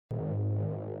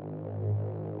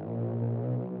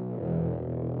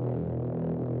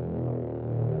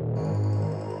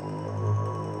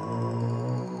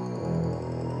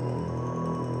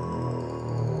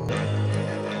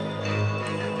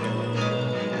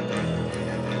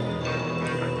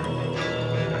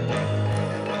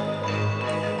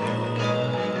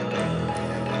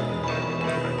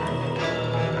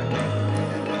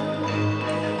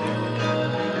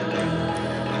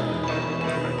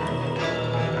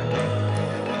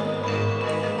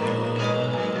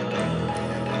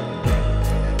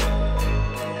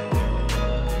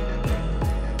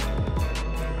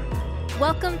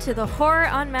Welcome to the Horror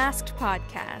Unmasked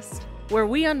podcast, where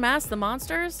we unmask the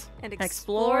monsters and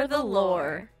explore the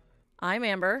lore. I'm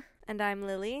Amber. And I'm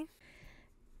Lily.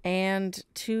 And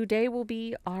today will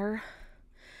be our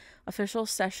official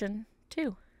session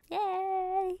 2.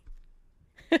 Yay!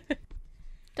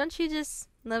 Don't you just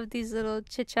love these little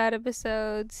chit-chat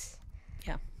episodes?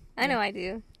 Yeah. I know I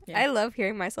do. Yeah. I love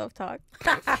hearing myself talk.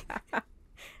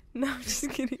 No, I'm just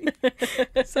kidding.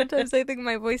 Sometimes I think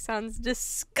my voice sounds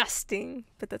disgusting,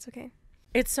 but that's okay.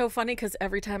 It's so funny because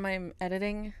every time I'm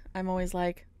editing, I'm always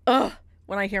like, ugh,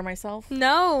 when I hear myself.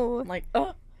 No. I'm like,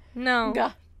 ugh. No.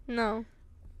 God. No.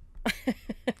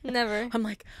 Never. I'm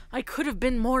like, I could have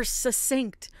been more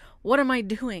succinct. What am I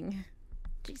doing?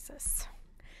 Jesus.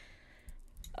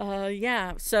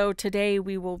 Yeah. So today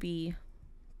we will be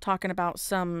talking about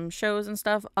some shows and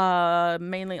stuff.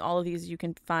 Mainly all of these you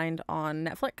can find on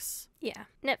Netflix. Yeah.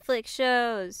 Netflix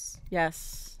shows.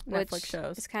 Yes. Netflix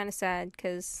shows. It's kind of sad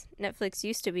because Netflix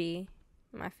used to be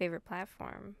my favorite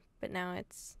platform, but now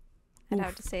it's, I'd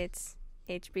have to say it's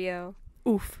HBO.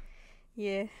 Oof.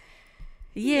 Yeah.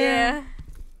 Yeah.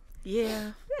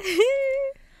 Yeah.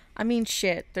 I mean,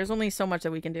 shit. There's only so much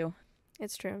that we can do.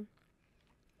 It's true.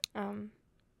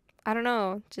 I don't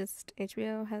know. Just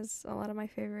HBO has a lot of my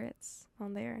favorites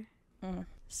on there.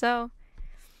 So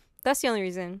that's the only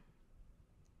reason.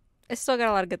 It's still got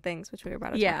a lot of good things, which we were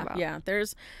about to talk about. Yeah.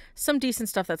 There's some decent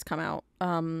stuff that's come out,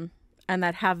 and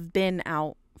that have been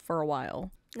out for a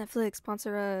while. Netflix,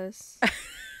 sponsor us. I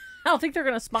don't think they're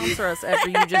going to sponsor us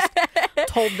after you just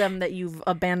told them that you've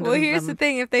abandoned them. Well, here's the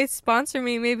thing. If they sponsor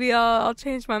me, maybe I'll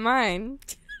change my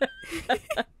mind.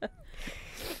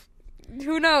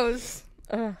 Who knows?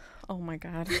 Oh my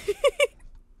God.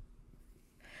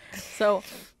 So,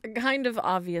 kind of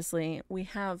obviously, we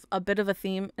have a bit of a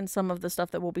theme in some of the stuff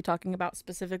that we'll be talking about,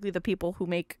 specifically the people who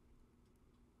make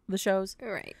the shows.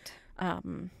 Right.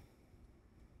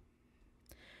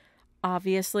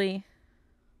 Obviously,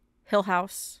 Hill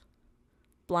House,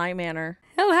 Bly Manor.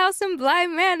 Hill House and Bly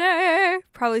Manor.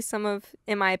 Probably some of,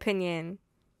 in my opinion,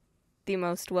 the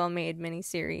most well-made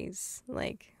miniseries,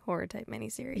 like horror-type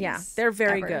miniseries. Yeah, they're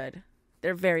very ever. good.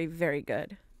 They're very, very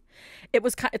good.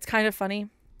 It's kind of funny,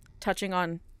 touching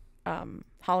on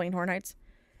Halloween Horror Nights.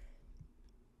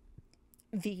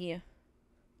 The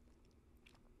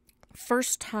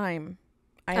first time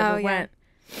I ever went,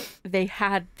 they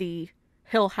had the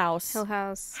Hill House.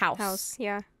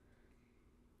 Yeah.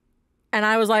 And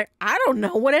I was like, I don't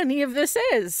know what any of this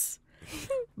is.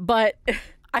 But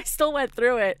I still went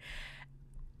through it.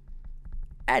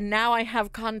 And now I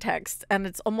have context, and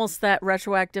it's almost that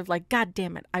retroactive, like, God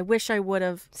damn it, I wish I would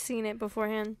have seen it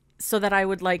beforehand. So that I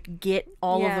would, like, get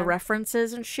all of the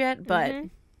references and shit, but,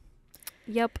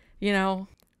 Yep. You know.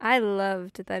 I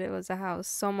loved that it was a house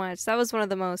so much. That was one of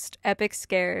the most epic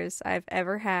scares I've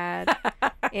ever had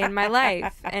in my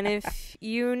life. And if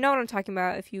you know what I'm talking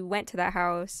about, if you went to that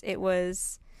house, it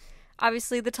was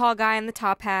obviously the tall guy in the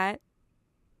top hat.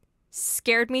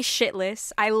 Scared me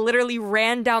shitless. I literally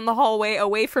ran down the hallway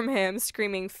away from him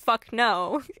screaming, "Fuck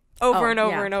no," over and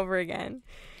over and over again.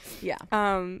 Yeah.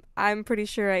 I'm pretty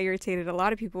sure I irritated a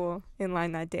lot of people in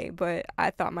line that day, but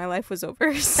I thought my life was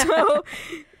over. So,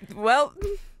 well,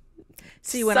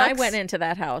 see, when I went into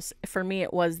that house, for me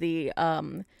it was the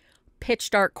pitch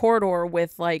dark corridor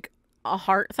with like a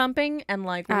heart thumping and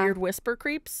like weird whisper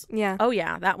creeps. Yeah. Oh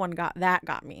yeah, that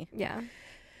got me. Yeah.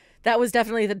 That was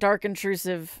definitely the dark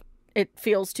intrusive, it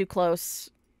feels too close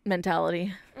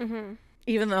mentality.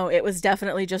 Even though it was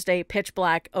definitely just a pitch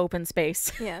black open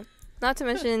space. Yeah. Not to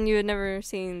mention you had never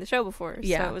seen the show before.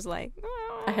 Yeah. So it was like,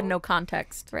 oh. I had no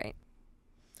context. Right.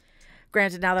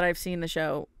 Granted, now that I've seen the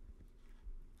shows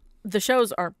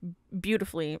are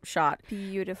beautifully shot.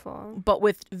 Beautiful. But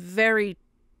with very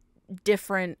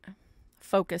different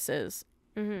focuses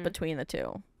between the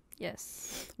two.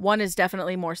 Yes. One is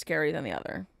definitely more scary than the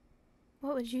other.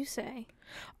 What would you say?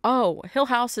 Oh, Hill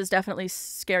House is definitely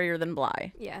scarier than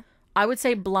Bly. Yeah. I would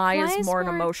say Bly is more an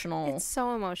emotional. It's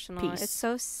so emotional. Piece. It's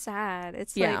so sad.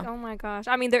 It's like, oh my gosh.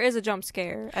 I mean, there is a jump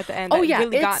scare at the end. That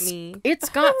really got me. It's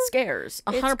got scares,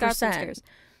 100%. It's got some scares.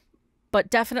 But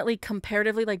definitely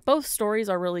comparatively, like both stories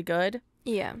are really good.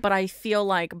 Yeah. But I feel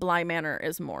like Bly Manor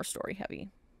is more story heavy.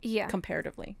 Yeah.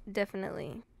 Comparatively.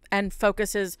 Definitely. And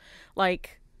focuses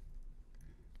like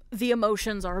the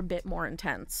emotions are a bit more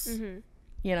intense.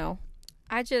 You know?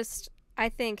 I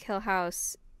think Hill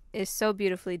House is so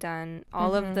beautifully done.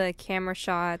 All of the camera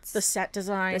shots. The set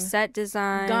design.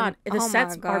 God, the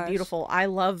sets are beautiful. I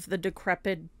love the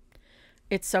decrepit.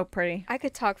 It's so pretty. I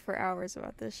could talk for hours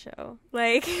about this show.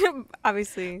 Like,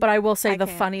 obviously. But I will say the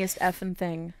funniest effing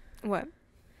thing. What?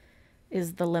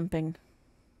 Is the limping.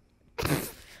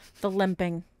 The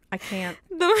limping. I can't.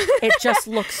 It just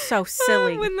looks so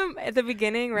silly. At the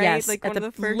beginning, right? Yes, like one of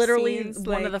the first literally scenes,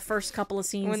 one of the first couple of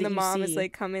scenes when that the mom see, is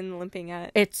like coming limping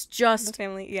at it's just the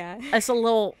family. Yeah, it's a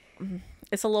little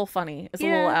funny. It's a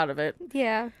little out of it.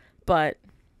 Yeah, but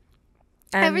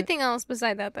everything else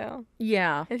beside that, though.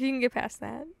 Yeah, if you can get past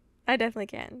that, I definitely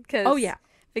can. Cause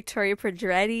Victoria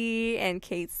Pedretti and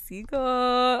Kate Siegel.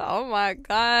 Oh my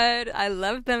god, I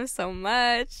love them so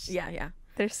much. Yeah.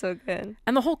 They're so good.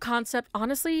 And the whole concept,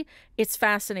 honestly, it's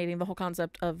fascinating. The whole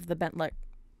concept of the bent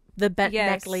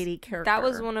neck lady character. That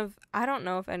was one of, I don't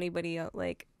know if anybody,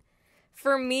 like,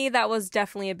 for me, that was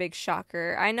definitely a big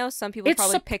shocker. I know some people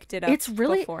probably picked it up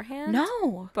beforehand.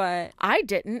 No. But I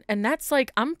didn't. And that's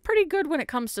like, I'm pretty good when it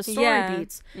comes to story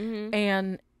beats. Mm-hmm.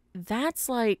 And that's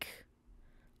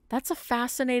a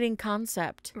fascinating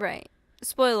concept. Right.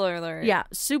 Spoiler alert. Yeah,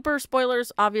 super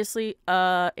spoilers, obviously.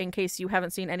 In case you haven't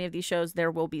seen any of these shows,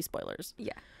 there will be spoilers.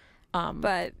 Yeah.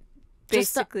 But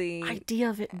basically, just the idea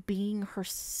of it being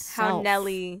herself. How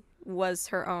Nellie was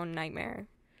her own nightmare.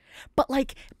 But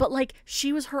like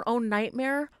she was her own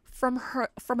nightmare from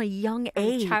a young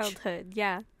age. Childhood.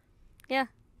 Yeah. Yeah.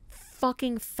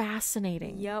 Fucking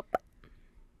fascinating. Yep.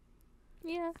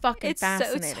 Yeah, fucking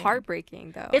fascinating. It's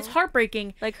heartbreaking though. It's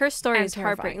heartbreaking. Like her story is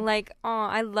terrifying. Heartbreaking. Like, oh,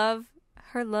 I love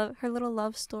her little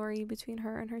love story between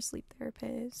her and her sleep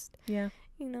therapist. Yeah,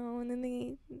 you know, and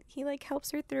then he like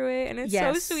helps her through it, and it's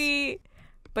so sweet.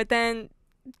 But then,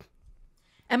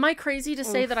 am I crazy to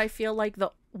say that I feel like the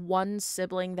one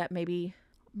sibling that maybe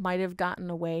might have gotten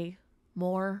away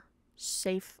more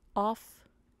safe off?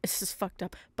 This is fucked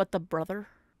up. But the brother,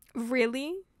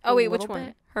 really? Oh wait, which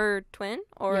one? Her twin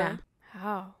or? Yeah.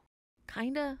 How?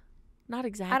 Kinda. Not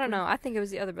exactly. I don't know. I think it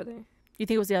was the other brother. You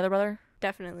think it was the other brother?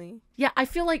 Definitely. Yeah, I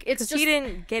feel like it's just... he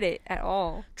didn't get it at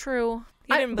all. True.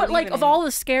 He didn't but like, in of all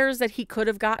the scares that he could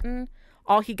have gotten,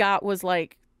 all he got was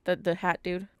like the hat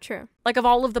dude. True. Like, of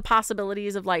all of the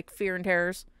possibilities of like fear and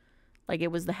terrors, like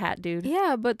it was the hat dude.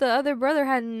 Yeah, but the other brother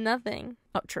had nothing.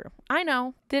 Oh, true. I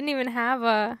know. Didn't even have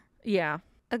a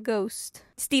ghost.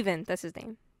 Steven, that's his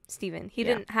name. Steven. He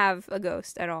didn't have a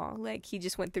ghost at all. Like, he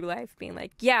just went through life being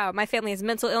like, yeah, my family has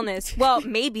mental illness. Well,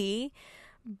 maybe,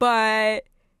 but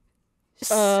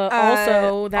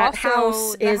also that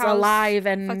house is alive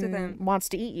and wants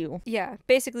to eat you. Yeah,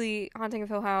 basically Haunting of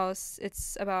Hill House,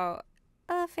 it's about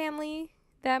a family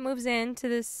that moves into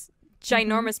this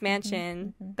ginormous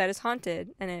mansion that is haunted,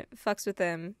 and it fucks with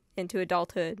them into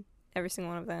adulthood, every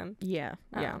single one of them. Yeah.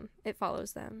 It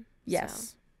follows them. Yes.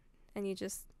 So, and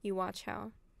you watch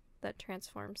how that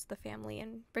transforms the family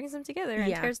and brings them together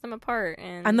and tears them apart.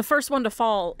 And the first one to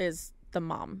fall is the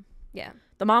mom. Yeah.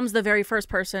 The mom's the very first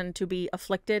person to be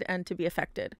afflicted and to be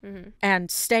affected and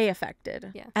stay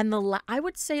affected. Yeah. And I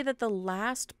would say that the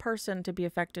last person to be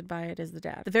affected by it is the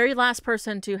dad. The very last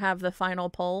person to have the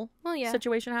final pull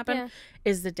situation happen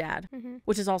is the dad,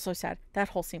 which is also sad. That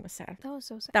whole scene was sad. That was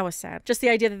so sad. That was sad. Just the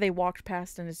idea that they walked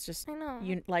past and it's just, I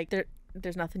know.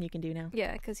 There's nothing you can do now.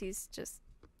 Yeah, because he's just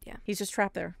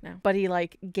trapped there now. But he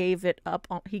gave it up.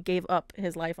 He gave up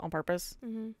his life on purpose.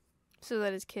 So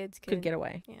that his kids could get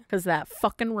away. Yeah. Because that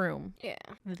fucking room. Yeah.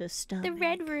 The stomach. The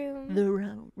red room. The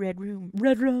red room.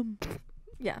 Red room.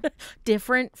 Yeah.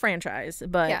 Different franchise,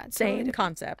 but same totally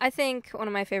concept. I think one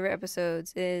of my favorite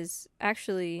episodes is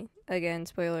actually, again,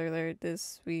 spoiler alert,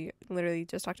 we literally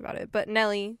just talked about it, but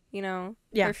Nellie,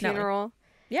 her funeral. Nellie.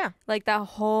 Yeah. Like that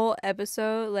whole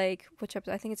episode, which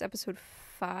episode? I think it's episode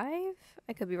 5.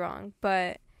 I could be wrong,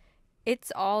 but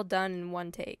it's all done in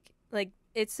one take. Like,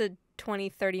 it's a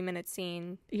 20-30 minute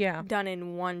scene done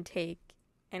in one take,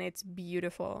 and it's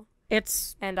beautiful.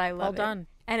 And I love it. Well done.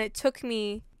 And it took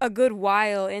me a good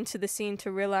while into the scene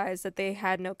to realize that they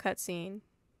had no cutscene.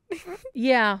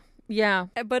 Yeah.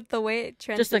 But the way it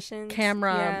transitions, just the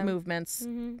camera movements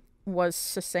was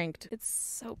succinct. It's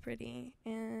so pretty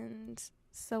and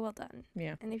so well done.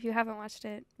 Yeah. And if you haven't watched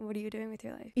it, what are you doing with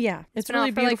your life? Yeah. It's been really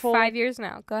out for beautiful. 5 years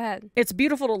now. Go ahead. It's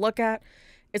beautiful to look at.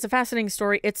 It's a fascinating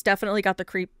story. It's definitely got the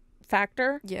creep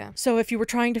factor. Yeah. So if you were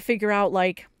trying to figure out,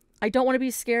 I don't want to be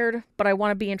scared, but I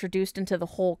want to be introduced into the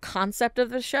whole concept of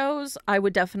the shows, I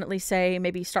would definitely say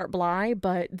maybe start Bly,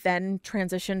 but then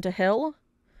transition to Hill.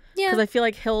 Yeah. Because I feel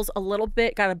like Hill's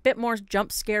got a bit more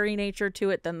jump scary nature to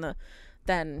it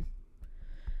than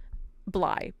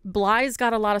Bly. Bly's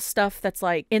got a lot of stuff that's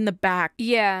in the back.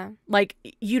 Yeah.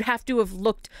 You'd have to have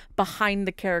looked behind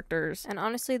the characters. And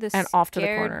honestly, off to the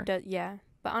corner.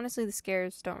 But honestly, the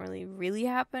scares don't really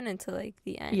happen until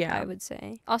the end. Yeah. I would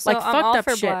say. Also, I'm all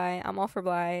for shit. Bly. I'm all for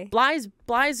Bly.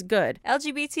 Bly's good.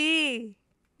 LGBT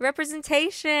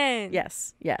representation.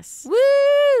 Yes.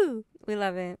 Woo! We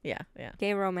love it. Yeah, yeah.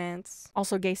 Gay romance.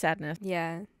 Also gay sadness.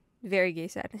 Yeah. Very gay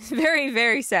sadness. Very,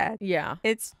 very sad. Yeah.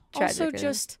 It's tragic. Also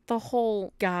just the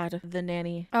whole, God, the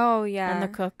nanny. Oh, yeah. And the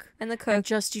cook. And the cook.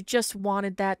 And you just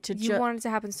wanted that to You wanted it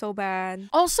to happen so bad.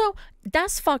 Also,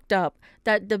 that's fucked up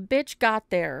that the bitch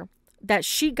got there, that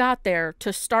she got there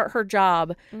to start her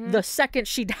job the second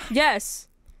she died. Yes.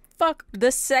 Fuck.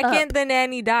 The second the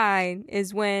nanny died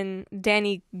is when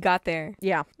Danny got there.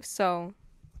 Yeah. So,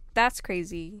 that's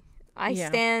crazy. I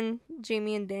stan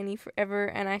Jamie and Danny forever,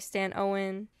 and I stan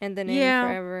Owen and the nanny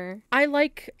forever. I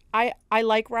like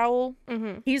Raoul.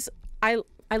 Mm-hmm.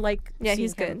 I like. Yeah,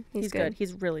 he's him. good. He's good.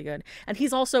 He's really good, and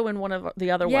he's also in one of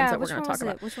the other ones that we're going to talk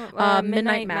about. Which one?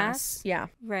 Midnight Mass. Yeah.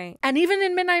 Right. And even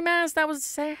in Midnight Mass, that was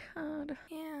sad.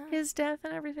 Yeah. His death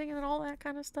and everything, and all that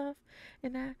kind of stuff,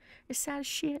 and that is sad as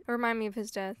shit. Remind me of his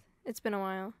death. It's been a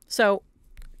while. So,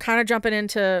 kind of jumping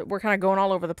into, we're kind of going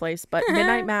all over the place, but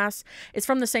Midnight Mass is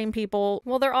from the same people.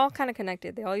 Well, they're all kind of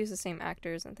connected. They all use the same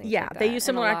actors and things like that. Yeah, they use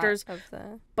similar actors,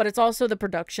 but it's also the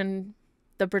production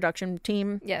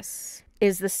team. Yes.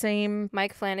 Is the same.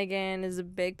 Mike Flanagan is a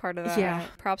big part of that. Yeah.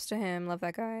 Props to him. Love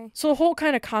that guy. So the whole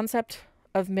kind of concept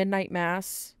of Midnight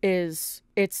Mass is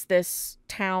it's this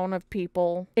town of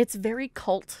people. It's very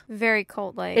cult. Very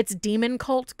cult-like. It's demon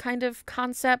cult kind of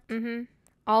concept. Mm-hmm.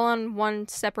 All on one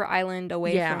separate island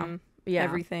away from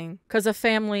everything. Because a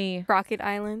family... Crockett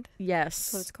Island. Yes.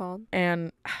 That's what it's called.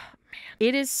 And, man,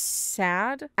 it is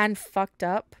sad and fucked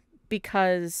up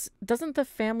because doesn't the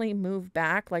family move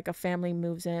back? Like a family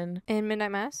moves in? In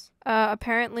Midnight Mass?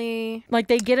 Apparently... Like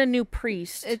they get a new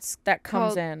priest that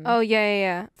comes in. Oh,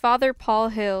 yeah. Father Paul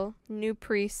Hill, new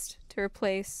priest to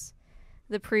replace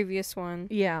the previous one.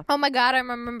 Yeah. Oh my God,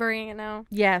 I'm remembering it now.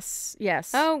 Yes.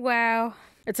 Oh, wow.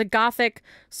 It's a gothic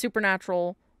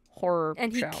supernatural horror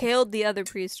and he show. Killed the other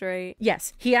priest, right?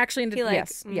 Yes. He actually ended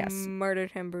yes.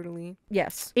 Murdered him brutally.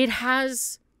 Yes. It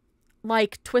has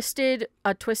like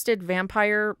a twisted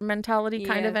vampire mentality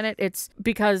kind of in it. It's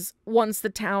because once the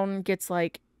town gets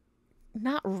like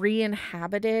not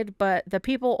re-inhabited, but the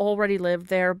people already lived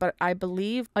there, but I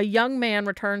believe a young man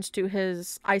returns to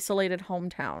his isolated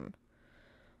hometown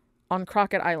on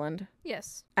Crockett Island.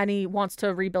 Yes. And he wants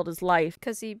to rebuild his life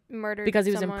because he murdered because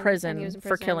he was in prison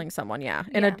for killing someone,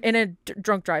 in a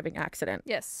drunk driving accident.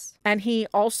 Yes. And he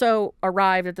also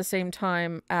arrived at the same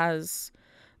time as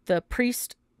the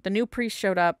priest. The new priest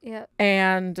showed up. Yeah.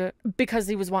 And because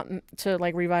he was wanting to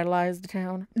like revitalize the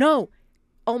town. No.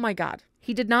 Oh my God.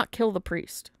 He did not kill the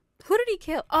priest. Who did he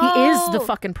kill? He is the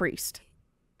fucking priest.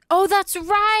 Oh, that's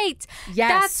right.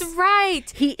 Yes. That's right.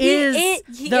 He is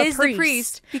the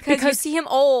priest because you see him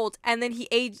old and then he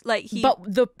aged like he... But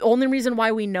the only reason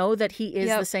why we know that he is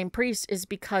the same priest is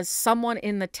because someone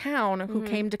in the town who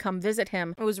came to come visit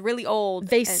him... It was really old.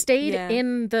 They stayed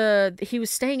he was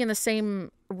staying in the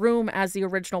same room as the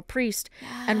original priest.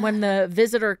 And when the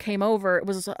visitor came over, it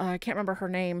was, I can't remember her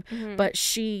name, but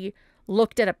she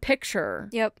looked at a picture.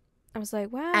 Yep. I was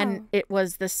like, wow. And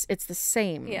it's the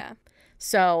same. Yeah.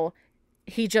 So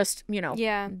he just,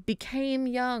 became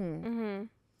young. Mm-hmm.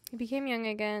 He became young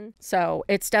again. So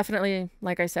it's definitely,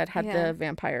 like I said, had the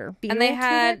vampire feel and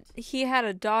he had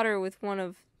a daughter with one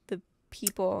of the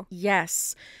people.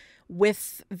 Yes.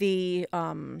 With the,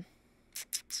 trying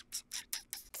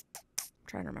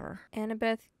to remember.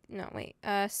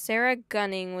 Sarah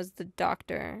Gunning was the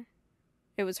doctor.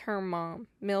 It was her mom.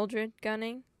 Mildred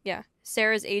Gunning? Yeah.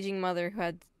 Sarah's aging mother who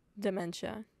had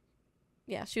dementia.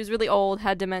 Yeah, she was really old,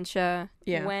 had dementia.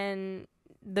 Yeah. When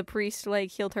the priest,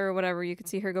 healed her or whatever, you could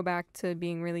see her go back to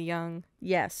being really young.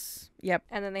 Yes. Yep.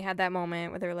 And then they had that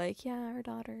moment where they were like, yeah, our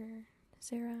daughter,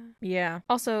 Sarah. Yeah.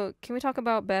 Also, can we talk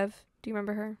about Bev? Do you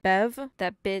remember her? Bev?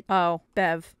 That bit. Oh,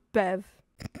 Bev.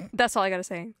 That's all I gotta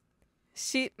say.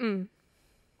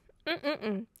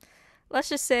 Let's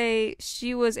just say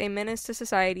she was a menace to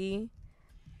society.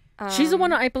 She's the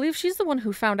one, I believe she's the one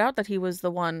who found out that he was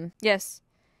the one. Yes.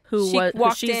 She's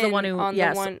the one who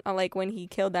the one when he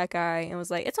killed that guy and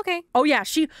was like, it's okay. Oh yeah,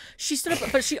 she stood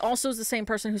up, but she also is the same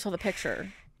person who saw the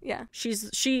picture. Yeah.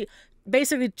 She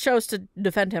basically chose to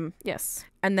defend him. Yes.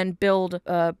 And then build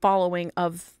a following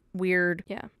of weird,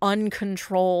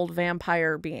 uncontrolled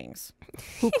vampire beings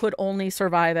who could only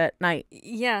survive at night.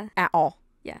 Yeah. At all.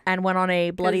 Yeah. And went on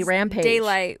a bloody rampage.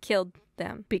 Daylight killed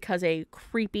them. Because a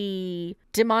creepy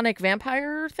demonic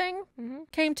vampire thing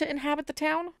came to inhabit the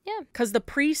town. Yeah. Because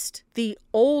the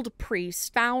old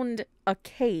priest, found a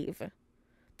cave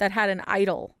that had an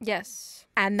idol. Yes.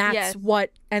 And that's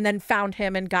what, and then found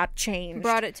him and got changed.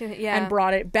 Brought it to him, and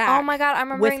brought it back. Oh my god, I'm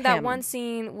remembering that one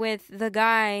scene with the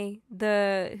guy,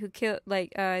 who killed,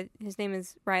 like, his name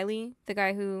is Riley, the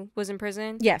guy who was in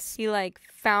prison. Yes. He, like,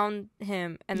 found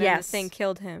him, and then the thing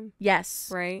killed him. Yes.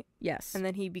 Right? Yes. And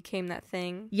then he became that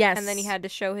thing. Yes. And then he had to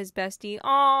show his bestie.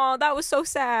 Oh, that was so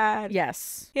sad.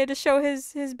 Yes. He had to show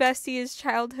his bestie, his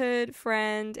childhood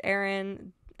friend,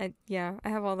 Aaron. I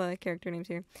have all the character names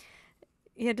here.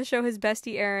 He had to show his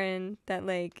bestie Erin that,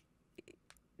 like,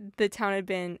 the town had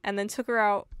been, and then took her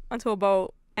out onto a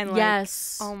boat and, like,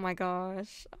 oh my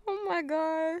gosh,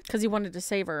 because he wanted to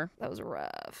save her. That was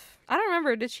rough. I don't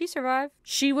remember. Did she survive?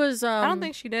 She was. I don't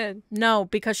think she did. No,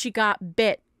 because she got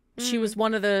bit. She was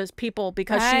one of those people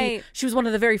because she was one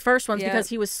of the very first ones because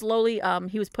he was slowly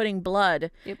he was putting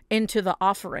blood into the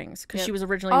offerings because she was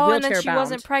originally wheelchair bound. And then she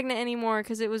wasn't pregnant anymore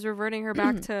because it was reverting her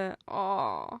back to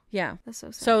yeah. That's so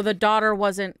sad. So the daughter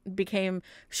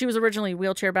she was originally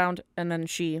wheelchair bound, and then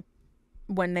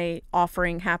when the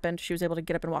offering happened, she was able to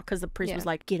get up and walk because the priest was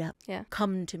like, "Get up,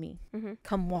 come to me,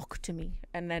 come walk to me,"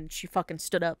 and then she fucking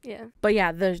stood up. Yeah. But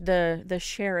yeah, the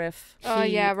sheriff.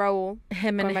 Raul.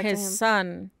 Him and his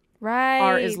son.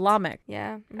 Are Islamic.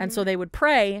 Yeah. And so they would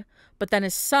pray, but then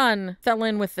his son fell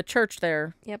in with the church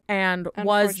there. Yep. And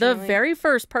was the very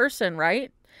first person,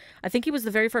 right? I think he was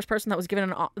the very first person that was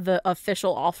given the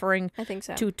official offering I think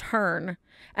so. to turn.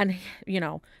 And,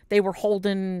 they were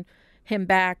holding him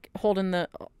back,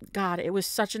 God, it was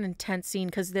such an intense scene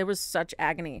because there was such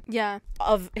agony. Yeah.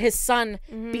 Of his son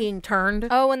being turned.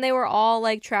 Oh, and they were all,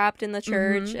 like, trapped in the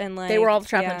church and, like... They were all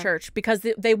trapped in the church because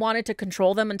they wanted to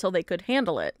control them until they could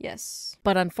handle it. Yes.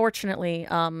 But unfortunately,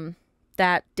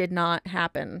 that did not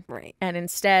happen. Right. And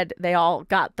instead, they all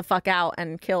got the fuck out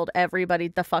and killed everybody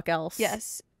the fuck else.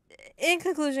 Yes. In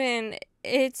conclusion,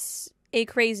 it's a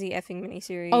crazy effing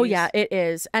miniseries. Oh yeah, it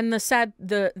is. And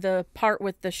the part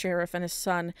with the sheriff and his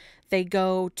son, they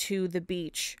go to the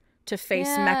beach to face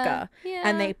Mecca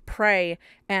and they pray,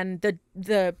 and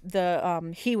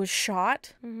he was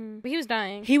shot. But he was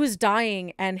dying. He was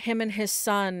dying, and him and his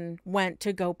son went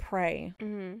to go pray.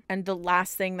 And the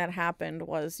last thing that happened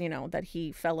was, that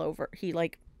he fell over. He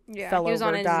fell he was over,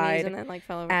 on his died, knees and then, like,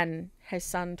 fell over. and his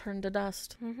son turned to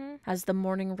dust as the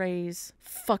morning rays.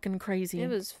 Fucking crazy. It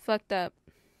was fucked up.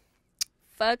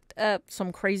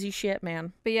 Some crazy shit,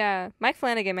 man. But yeah, Mike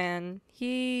Flanagan, man,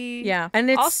 and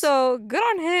it's also good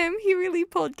on him. He really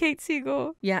pulled Kate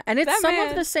Siegel. Yeah, and it's some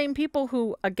of the same people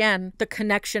who, again, the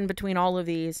connection between all of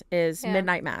these is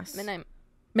Midnight Mass.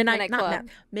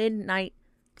 Midnight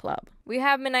Club. We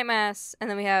have Midnight Mass, and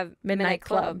then we have Midnight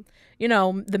Club.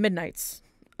 The Midnights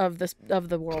of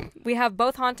the world. We have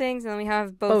both hauntings, and then we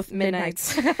have both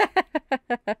midnights.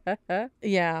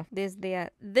 Yeah.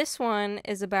 This one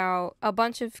is about a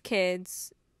bunch of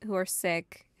kids who are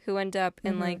sick, who end up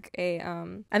in like a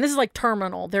and this is like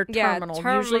terminal. They're terminal.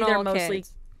 Usually they're mostly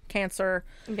cancer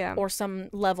or some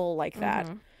level like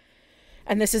that.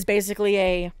 And this is basically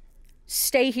a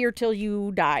stay here till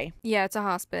you die. Yeah, it's a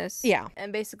hospice. Yeah.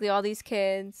 And basically all these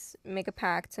kids make a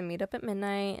pact to meet up at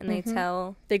midnight, and they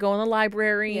go in the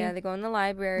library. Yeah, they go in the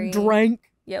library. Drink.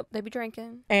 Yep, they be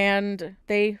drinking. And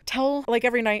they tell, like,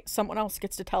 every night someone else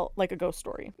gets to tell, like, a ghost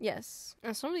story. Yes.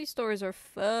 And some of these stories are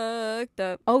fucked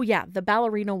up. Oh, yeah. The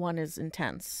ballerina one is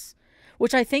intense.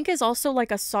 Which I think is also,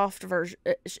 like, a soft version.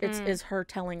 Is her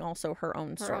telling also her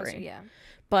own story. Also, yeah.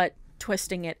 But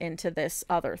twisting it into this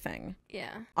other thing.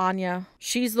 Yeah. Anya,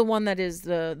 she's the one that is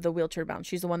the wheelchair bound.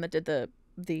 She's the one that did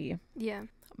the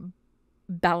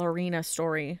ballerina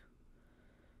story.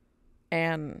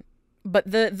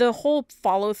 But the whole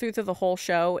follow through the whole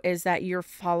show is that you're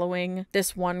following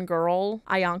this one girl,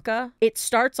 Ayanka. It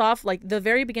starts off, like, the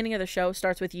very beginning of the show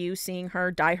starts with you seeing her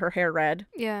dye her hair red.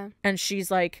 Yeah. And she's,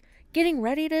 like, getting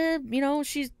ready to,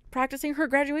 she's practicing her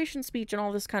graduation speech and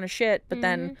all this kind of shit. But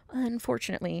then,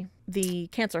 unfortunately, the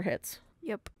cancer hits.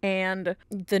 Yep. And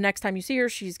the next time you see her,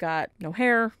 she's got no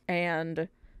hair and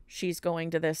she's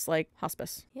going to this, like,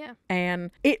 hospice. Yeah.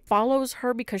 And it follows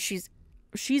her because she's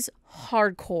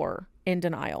hardcore in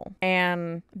denial.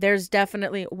 And there's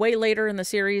definitely, way later in the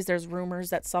series, there's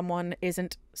rumors that someone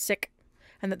isn't sick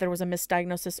and that there was a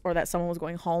misdiagnosis or that someone was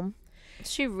going home.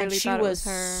 She really thought it was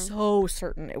her. So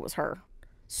certain it was her.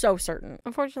 So certain.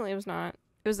 Unfortunately, it was not.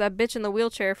 It was that bitch in the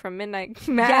wheelchair from Midnight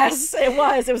Mass. Yes, it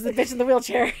was. It was the bitch in the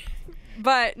wheelchair.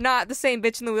 But not the same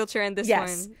bitch in the wheelchair in this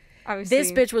one. Obviously.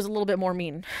 This bitch was a little bit more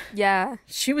mean. Yeah.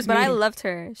 She was mean. But I mean. loved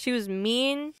her. She was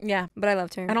mean. Yeah. But I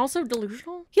loved her. And also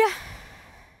delusional. Yeah.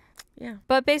 Yeah.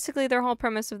 But basically their whole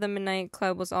premise of the Midnight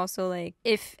Club was also, like,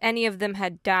 if any of them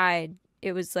had died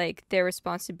it was like their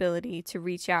responsibility to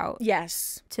reach out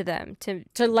Yes. to them to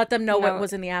let them know what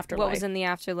was in the afterlife. What was in the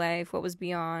afterlife, what was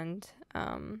beyond.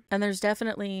 And there's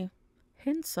definitely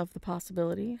hints of the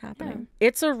possibility happening. Yeah.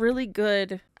 It's a really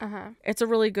good it's a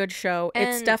really good show. And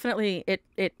it's definitely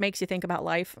it makes you think about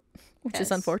life, which is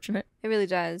unfortunate. It really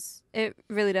does. It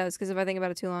really does, because if I think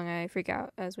about it too long, I freak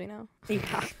out, as we know.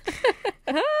 Yeah.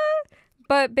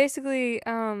 But basically,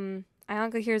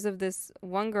 Ayanka hears of this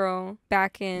one girl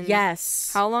back in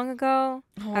how long ago?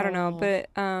 Oh. I don't know, but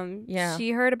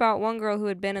she heard about one girl who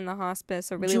had been in the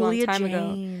hospice a really long time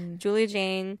ago. Julia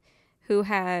Jane. Who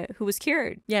was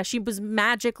cured. Yeah, she was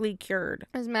magically cured.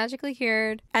 Was magically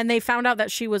cured. And they found out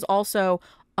that she was also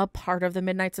a part of the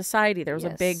Midnight Society. There was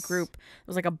a big group. It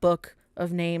was like a book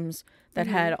of names that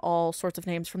had all sorts of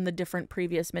names from the different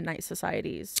previous Midnight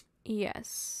Societies.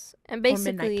 Yes. And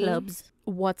basically, or Midnight Clubs.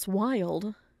 What's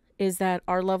wild is that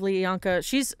our lovely Ayanka,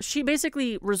 she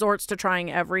basically resorts to trying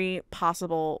every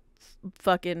possible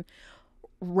fucking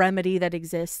remedy that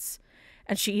exists.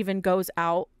 And she even goes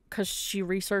out, because she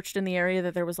researched in the area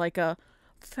that there was like a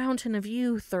fountain of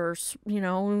youth or,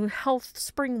 health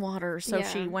spring water. So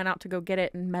she went out to go get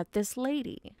it and met this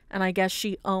lady. And I guess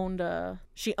she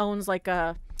owns like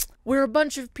we're a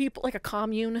bunch of people, like a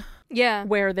commune. Yeah.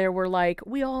 Where there were like,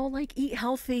 we all like eat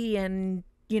healthy and,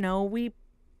 we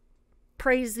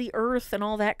praise the earth and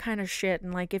all that kind of shit.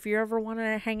 And like, if you ever want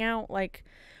to hang out, like,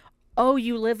 oh,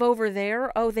 you live over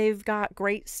there? Oh, they've got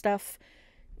great stuff.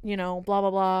 Blah,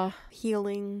 blah, blah.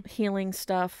 Healing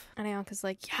stuff. And Ayanka's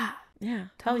like, yeah. Yeah,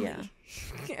 hell yeah.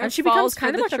 And she becomes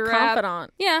kind of like a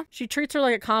confidant. Yeah. She treats her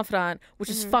like a confidant, which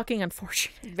is fucking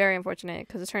unfortunate. Very unfortunate,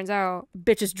 because it turns out...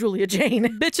 Bitch is Julia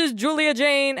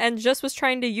Jane. And just was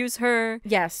trying to use her...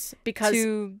 Yes, because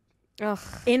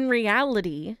in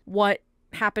reality, what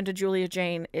happened to Julia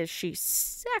Jane is she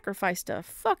sacrificed a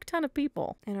fuck ton of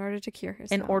people in order to cure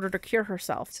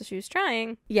herself. So she was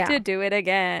trying to do it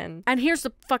again. And here's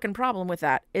the fucking problem with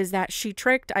that, is that she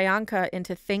tricked Ayanka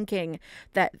into thinking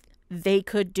that they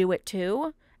could do it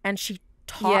too, and she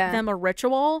taught them a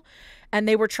ritual, and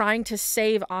they were trying to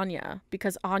save Anya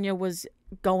because Anya was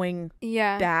going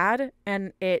bad,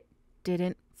 and it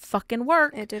didn't fucking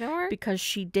work. It didn't work because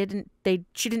she didn't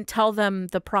tell them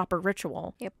the proper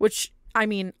ritual. Yep. Which, I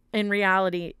mean, in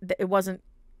reality, it wasn't.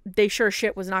 They sure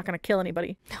shit was not going to kill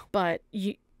anybody. No. But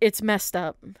it's messed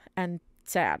up and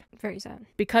sad. Very sad.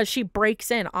 Because she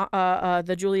breaks in.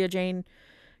 The Julia Jane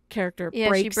character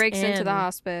breaks into the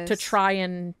hospice to try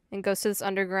and goes to this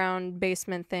underground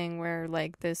basement thing where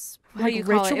like this what do you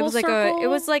call it? It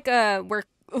was like a where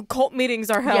cult meetings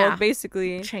are held,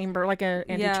 basically. Chamber, like a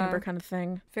antechamber kind of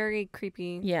thing. Very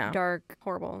creepy. Yeah. Dark,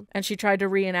 horrible. And she tried to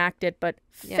reenact it, but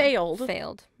failed.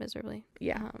 Failed miserably.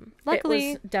 Yeah.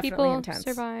 Luckily, it was definitely people intense.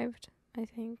 Survived, I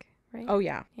think. Right? Oh,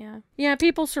 yeah. Yeah. Yeah,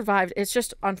 people survived. It's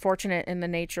just unfortunate in the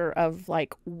nature of,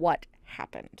 like, what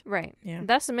happened. Right. Yeah.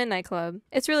 That's the Midnight Club.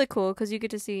 It's really cool because you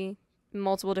get to see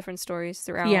multiple different stories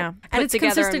throughout. Yeah. And it's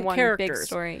consistent characters. Big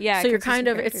story. Yeah. So you're kind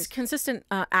of, it's consistent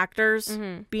actors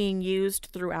being used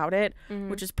throughout it,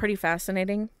 which is pretty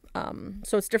fascinating.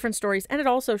 So it's different stories, and it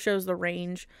also shows the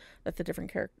range that the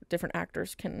different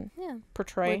actors can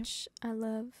portray. Which I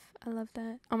love. I love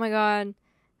that. Oh my God.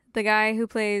 The guy who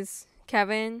plays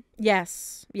Kevin.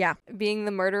 Yes. Yeah. Being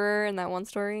the murderer in that one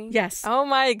story. Yes. Oh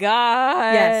my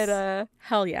God. Yes.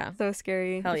 Hell yeah. So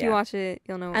scary. Hell if you watch it,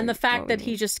 you'll know. And the fact that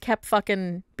he just kept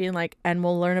fucking being like, and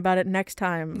we'll learn about it next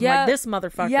time. Yeah. Like, this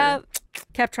motherfucker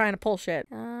kept trying to pull shit.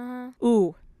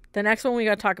 Ooh. The next one we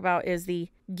got to talk about is the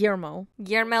Guillermo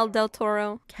del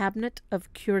Toro Cabinet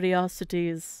of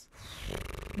Curiosities.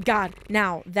 God.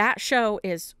 Now, that show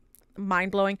is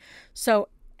mind-blowing. So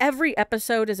every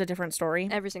episode is a different story.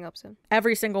 Every single episode.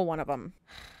 Every single one of them.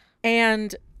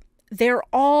 And they're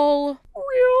all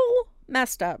real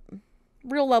messed up.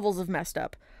 Real levels of messed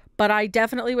up. But I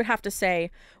definitely would have to say,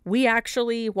 we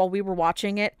actually, while we were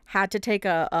watching it, had to take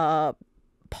a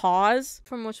pause.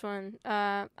 From which one?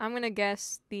 I'm going to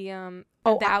guess the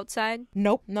Outside.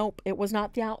 Nope. It was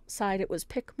not The Outside. It was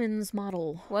Pickman's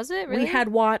Model. Was it really? We had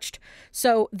watched.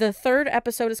 So the third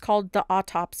episode is called The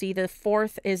Autopsy. The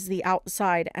fourth is The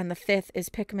Outside. And the fifth is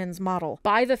Pickman's Model.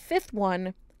 By the fifth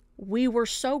one, we were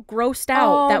so grossed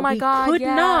out that we could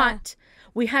not.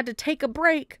 We had to take a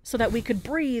break so that we could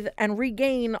breathe and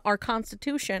regain our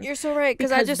constitution. You're so right.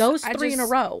 Because those three in a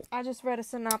row. I just read a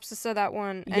synopsis of that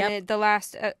one. And the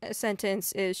last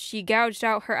sentence is, she gouged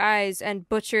out her eyes and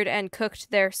butchered and cooked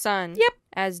their son. Yep.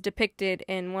 as depicted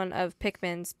in one of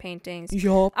Pickman's paintings.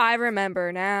 Yup. I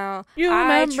remember now. You I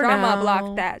remember trauma now.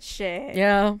 blocked that shit.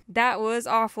 Yeah. That was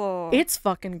awful. It's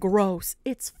fucking gross.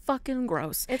 It's fucking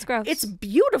gross. It's gross. It's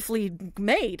beautifully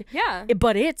made. Yeah.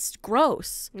 But it's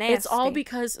gross. Nasty. It's all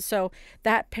because, so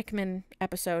that Pickman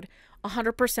episode,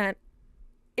 100%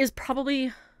 is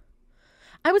probably,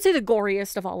 I would say, the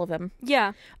goriest of all of them.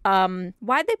 Yeah.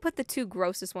 Why'd they put the two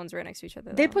grossest ones right next to each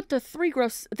other, though? They put the three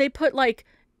gross, they put like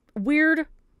weird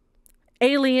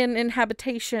alien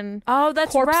inhabitation. Oh,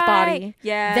 that's corpse right. body.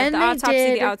 Yeah. Then the they autopsy,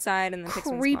 did the outside, and the Pickman's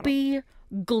model. creepy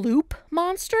gloop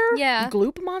monster. Yeah.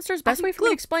 Gloop monsters. Best way for me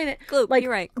to explain it. Gloop. Like,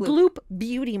 You're right. gloop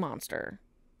beauty monster.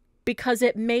 Because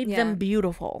it made them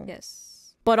beautiful.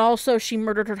 Yes. But also she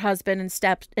murdered her husband and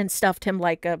stuffed him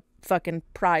like a fucking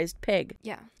prized pig.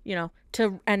 Yeah. You know,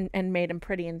 and made him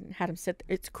pretty and had him sit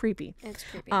there. It's creepy. It's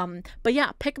creepy. But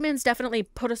yeah, Pickman's definitely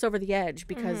put us over the edge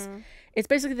because it's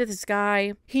basically that this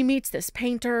guy, he meets this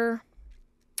painter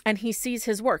and he sees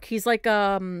his work. He's like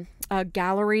a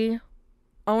gallery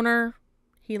owner.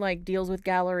 He like deals with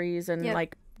galleries and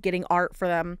like getting art for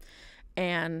them.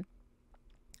 And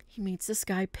he meets this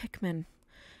guy Pickman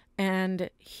and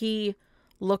he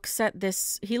looks at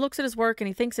his work and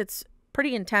he thinks it's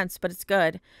pretty intense, but it's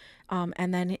good.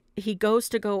 And then he goes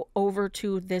to go over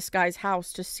to this guy's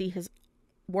house to see his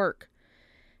work.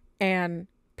 And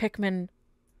Pickman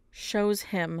shows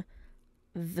him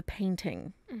the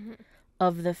painting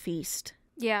of the feast.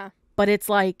 Yeah. But it's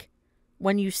like,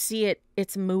 when you see it,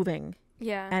 it's moving.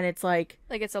 Yeah. And it's like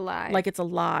it's alive. Like it's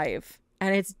alive.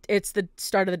 And it's the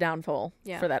start of the downfall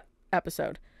for that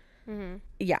episode.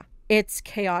 Yeah. It's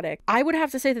chaotic. I would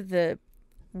have to say that the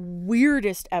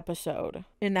weirdest episode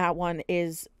in that one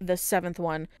is the 7th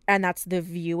one, and that's the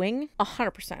viewing.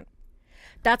 100%.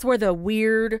 That's where the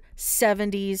weird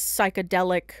 70s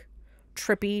psychedelic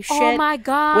trippy shit. Oh my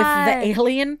god. With the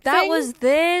alien That thing. was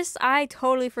this. I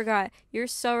totally forgot. You're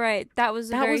so right. That was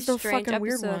a very was the strange fucking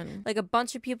episode. weird one. Like a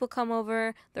bunch of people come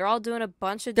over. They're all doing a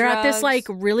bunch of They're drugs. at this like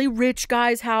really rich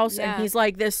guy's house and he's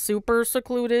like this super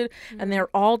secluded and they're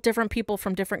all different people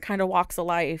from different kind of walks of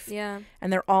life. Yeah.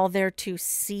 And they're all there to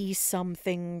see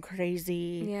something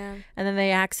crazy. Yeah. And then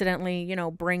they accidentally,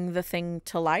 bring the thing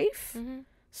to life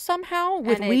somehow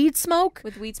with And weed smoke.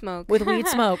 With weed smoke. With weed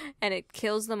smoke. And it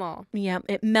kills them all. Yeah.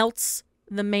 It melts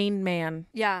the main man.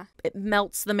 Yeah. It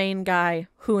melts the main guy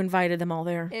who invited them all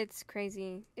there. It's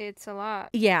crazy. It's a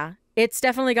lot. Yeah. It's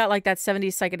definitely got like that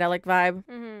 70s psychedelic vibe.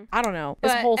 I don't know.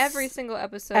 This But whole every single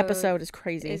episode is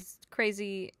crazy. Is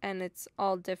crazy and it's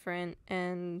all different.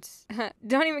 And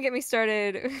don't even get me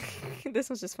started. This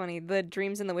was just funny. The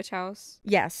Dreams in the Witch House.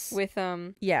 Yes. With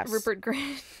yes. Rupert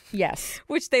Grint. Yes.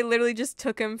 Which they literally just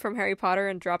took him from Harry Potter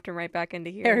and dropped him right back into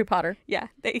here. Harry Potter. Yeah.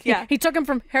 He took him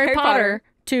from Harry Potter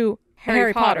to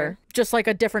Harry Potter. Just like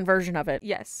a different version of it.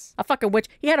 Yes. A fucking witch.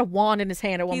 He had a wand in his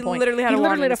hand at one point. He literally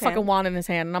had a fucking wand in his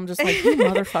hand. And I'm just like, you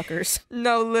motherfuckers.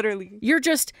 No, literally. You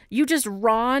just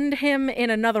ronned him in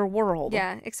another world.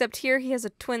 Yeah, except here he has a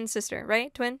twin sister,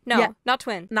 right? Twin? No, not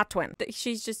twin. Not twin.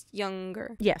 She's just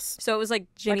younger. Yes. So it was like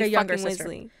Ginny like a younger fucking sister.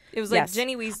 Weasley. It was like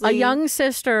Ginny Weasley. A young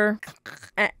sister.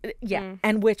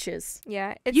 And witches.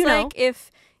 Yeah. It's like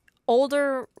if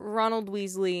older Ronald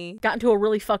Weasley got into a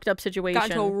really fucked up situation.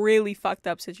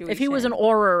 If he was an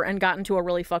Auror and got into a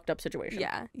really fucked up situation.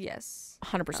 Yeah. Yes.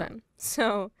 100%.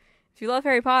 So if you love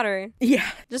Harry Potter,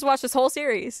 just watch this whole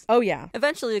series. Oh yeah.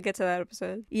 Eventually you'll get to that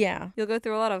episode. Yeah. You'll go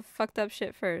through a lot of fucked up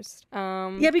shit first.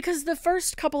 Yeah, because the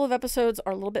first couple of episodes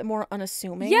are a little bit more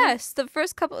unassuming. Yes, the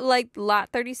first couple, like Lot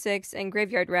 36 and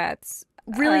Graveyard Rats.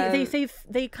 Really,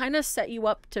 they kind of set you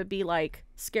up to be like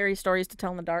scary stories to tell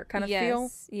in the dark kind of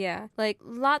feel. Yeah. Like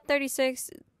Lot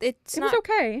 36, it was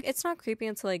okay. It's not creepy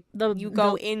until like you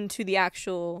go into the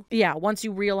actual. Yeah, once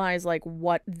you realize like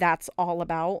what that's all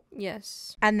about.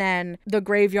 Yes. And then the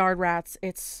Graveyard Rats,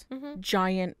 it's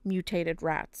giant mutated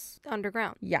rats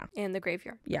underground. Yeah. In the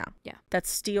graveyard. Yeah. Yeah. That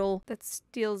steals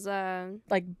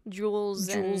like jewels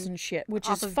and shit, which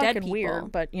is of fucking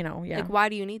weird, but yeah. Like why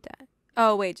do you need that?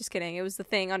 Oh, wait, just kidding. It was the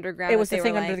thing underground. It was the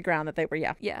thing under the ground that they were,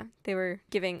 Yeah, they were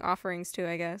giving offerings to,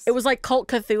 I guess. It was like Cult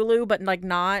Cthulhu, but like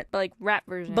not. But like rat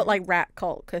version. But like Rat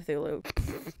Cult Cthulhu.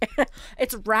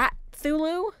 It's Rat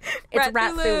Thulu? It's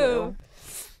Rat Thulu.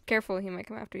 Careful, he might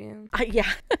come after you. Yeah.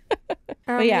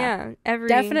 But yeah,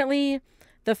 definitely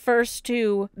the first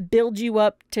to build you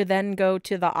up to then go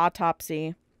to the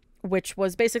autopsy, which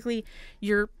was basically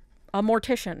you're a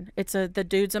mortician. The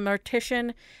dude's a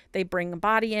mortician. They bring a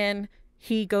body in.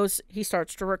 He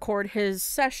starts to record his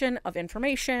session of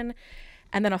information,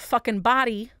 and then a fucking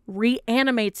body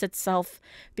reanimates itself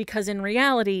because in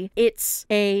reality it's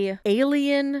a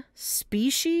alien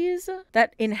species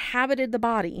that inhabited the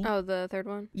body. Oh, the third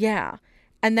one? Yeah.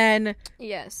 And then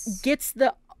yes, gets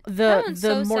the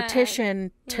so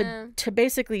mortician to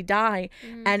basically die.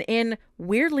 And in,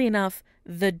 weirdly enough,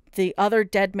 the other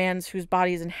dead man's whose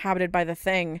body is inhabited by the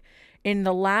thing, in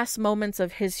the last moments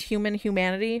of his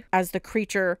humanity, as the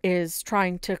creature is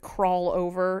trying to crawl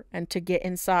over and to get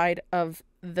inside of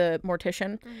the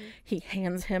mortician, he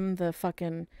hands him the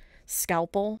fucking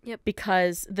scalpel. Yep.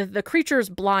 Because the creature's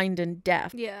blind and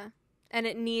deaf. Yeah. And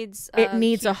it needs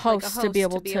a host to be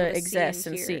able to exist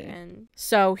and see.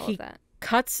 So he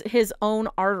cuts his own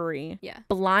artery,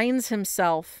 blinds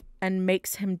himself, and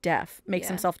makes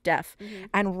himself deaf,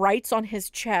 and writes on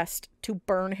his chest to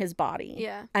burn his body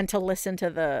and to listen to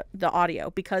the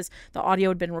audio, because the audio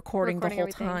had been recording the whole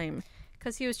time.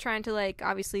 Because he was trying to, like,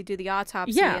 obviously do the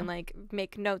autopsy and, like,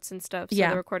 make notes and stuff, so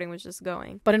the recording was just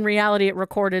going. But in reality, it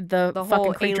recorded the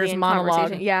fucking creature's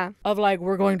monologue. Yeah. Of, like,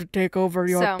 we're going to take over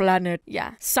your planet.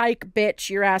 Yeah. Psych, bitch,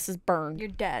 your ass is burned. You're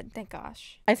dead, thank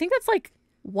gosh. I think that's, like,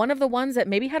 one of the ones that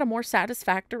maybe had a more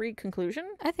satisfactory conclusion.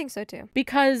 I think so too.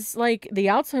 Because, like, the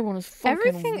outside one is fucking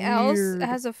everything weird. Else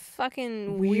has a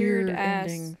fucking weird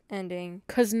ass ending.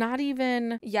 Because not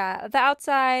even... Yeah, the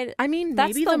outside... I mean,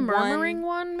 maybe the murmuring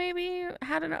one maybe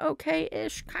had an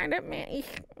okay-ish kind of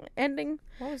ending.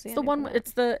 What was the ending? The one...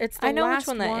 It's the I know last which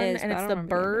one that is, and it's the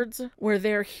birds, where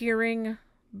they're hearing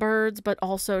birds, but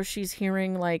also she's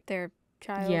hearing, like... Their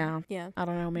child. Yeah. I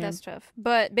don't know, man. That's tough.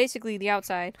 But basically, the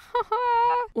outside...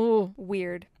 Ooh.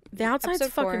 Weird. The outside's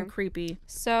Episode fucking 4. creepy.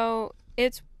 So,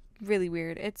 it's really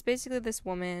weird. It's basically this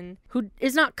woman... who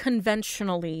is not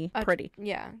conventionally pretty.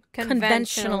 Yeah.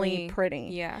 Conventionally pretty.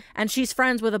 Yeah. And she's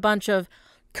friends with a bunch of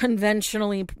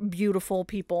conventionally beautiful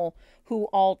people who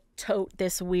all tote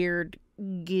this weird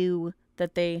goo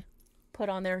that they put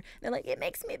on there. They're like, it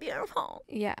makes me beautiful.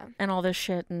 Yeah. And all this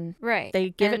shit. And right.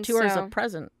 they give it to her as a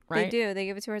present, right? They do. They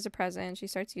give it to her as a present. She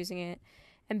starts using it.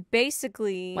 And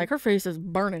basically... like, her face is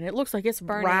burning. It looks like it's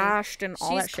rashed and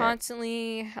all that shit. She's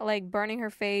constantly, like, burning her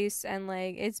face, and,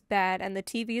 like, it's bad. And the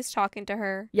TV is talking to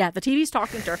her. Yeah, the TV's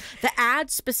talking to her. The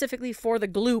ad specifically for the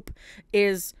gloop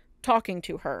is talking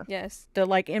to her. Yes. The,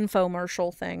 like,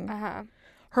 infomercial thing. Uh-huh.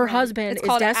 Her husband is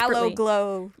desperately... Aloe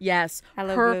Glow. Yes.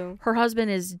 Glow. Her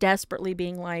husband is desperately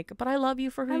being like, but I love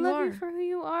you for who you are. I love you for who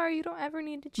you are. You don't ever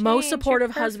need to change. Most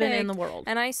supportive husband in the world.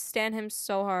 And I stand him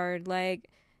so hard. Like...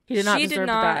 he did not deserve to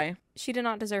die. She did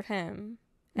not deserve him.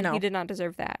 And no. he did not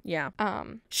deserve that. Yeah.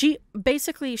 She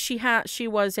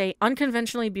was a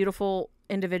unconventionally beautiful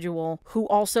individual who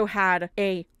also had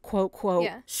a quote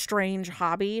strange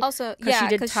hobby. Also, she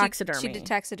did taxidermy. She did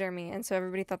taxidermy, and so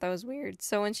everybody thought that was weird.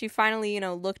 So when she finally,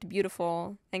 looked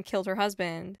beautiful and killed her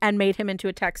husband and made him into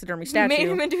a taxidermy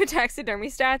statue.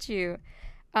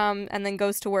 And then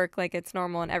goes to work like it's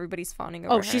normal, and everybody's fawning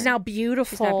over her. She's now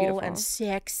beautiful and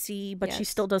sexy, but she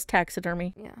still does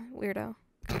taxidermy. Yeah, weirdo.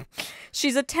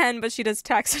 She's a 10, but she does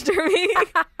taxidermy.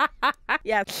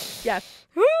 Yes.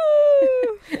 Woo!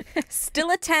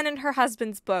 Still a 10 in her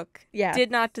husband's book. Yeah.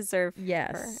 Did not deserve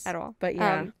her at all. But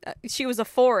yeah. She was a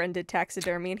 4 and did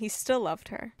taxidermy, and he still loved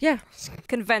her. Yeah.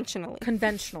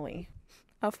 Conventionally.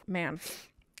 Oh, man.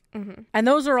 Mm-hmm. And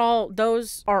those are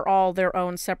all their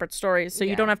own separate stories, so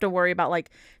you don't have to worry about, like,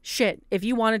 shit. If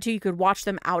you wanted to, you could watch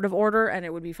them out of order and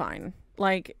it would be fine.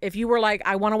 Like, if you were like,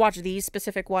 I want to watch these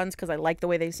specific ones because I like the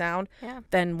way they sound,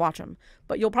 then watch them.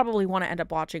 But you'll probably want to end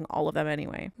up watching all of them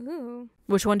anyway. Ooh.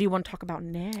 Which one do you want to talk about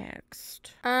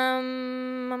next?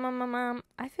 I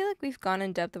feel like we've gone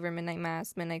in depth over Midnight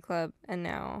Mass, Midnight Club, and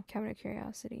now Cabinet of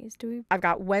Curiosities. I've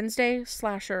got Wednesday,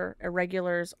 Slasher,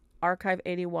 Irregulars, Archive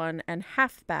 81, and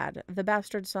Half Bad, The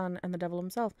Bastard Son, and The Devil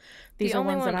Himself. These are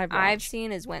ones that I've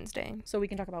seen is Wednesday. So we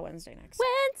can talk about Wednesday next.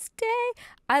 Wednesday!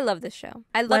 I love this show.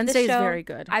 Wednesday's very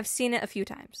good. I've seen it a few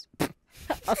times.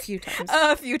 A few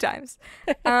times.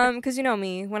 Because you know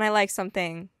me, when I like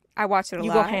something, I watch it a lot.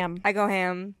 You go ham. I go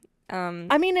ham.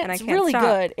 I mean, it's really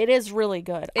good. It is really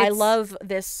good. I love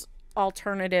this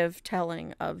alternative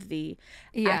telling of the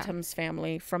Addams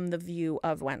family from the view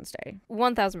of Wednesday.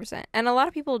 1000%. And a lot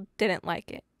of people didn't like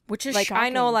it, which is like shocking. I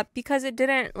know a lot because it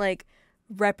didn't like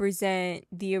represent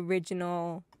the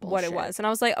original what it was. And I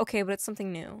was like, okay, but it's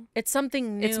something new. It's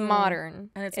something new. It's modern.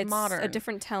 And it's modern. A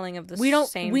different telling of the same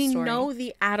story. We know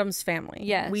the Addams family.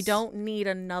 Yes. We don't need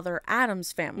another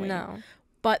Addams family. No.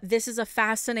 But this is a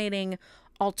fascinating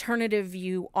alternative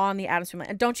view on the Addams family.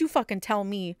 And don't you fucking tell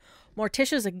me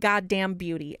Morticia's a goddamn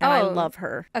beauty, and I love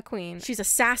her. A queen. She's a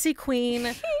sassy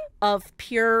queen of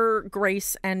pure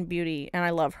grace and beauty, and I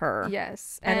love her.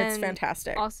 Yes. And it's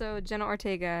fantastic. Also, Jenna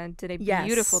Ortega did a Yes.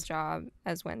 beautiful job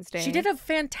as Wednesday. She did a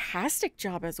fantastic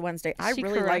job as Wednesday. I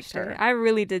really liked her. I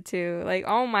really did too. Like,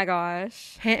 oh my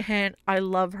gosh. Hint, hint. I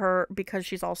love her because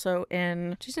she's also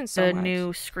in So the much.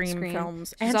 new Scream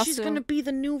films. She's And she's also- going to be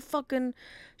the new fucking...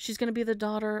 She's going to be the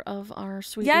daughter of our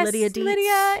sweet Yes, Lydia Deetz.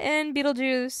 Lydia in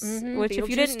Beetlejuice, which if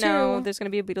you Beetlejuice didn't know, 2. there's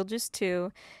going to be a Beetlejuice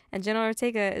 2. And Jenna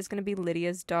Ortega is going to be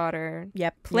Lydia's daughter.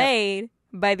 Yep. Played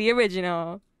by the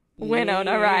original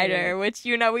Winona Ryder, which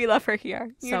we love her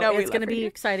here. So it's going to be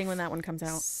exciting when that one comes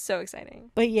out. So exciting.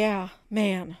 But yeah,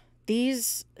 man,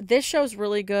 this show's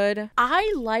really good.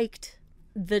 I liked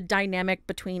the dynamic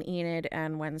between Enid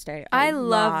and Wednesday. I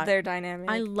love their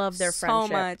dynamic. I love their friendship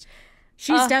so much.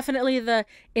 She's definitely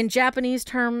in Japanese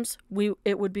terms,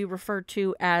 it would be referred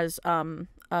to as a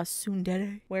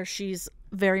tsundere, where she's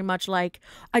very much like,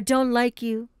 I don't like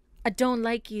you.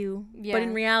 Yeah. But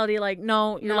in reality, like,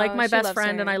 no, you're like my best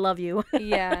friend her. and I love you.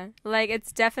 Yeah. Like,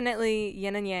 it's definitely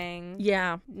yin and yang.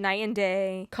 Yeah. Night and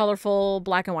day. Colorful,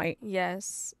 black and white.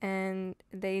 Yes. And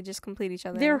they just complete each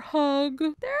other. Their hug.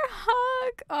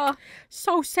 Oh.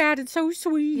 So sad and so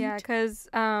sweet. Yeah, because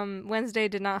Wednesday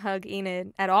did not hug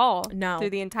Enid at all. No. Through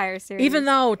the entire series. Even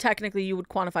though technically you would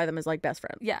quantify them as like best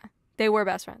friends. Yeah. They were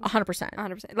best friends. 100%.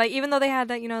 100%. Like, even though they had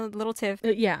that, little tiff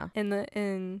Yeah.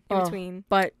 in between.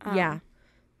 But yeah,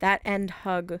 that end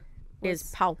hug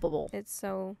is palpable. It's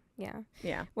so, yeah.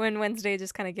 Yeah. When Wednesday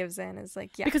just kind of gives in, it's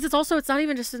like, yeah. Because it's not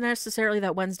even just necessarily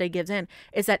that Wednesday gives in.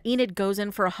 It's that Enid goes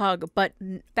in for a hug, but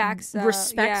Backs up,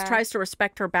 tries to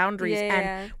respect her boundaries,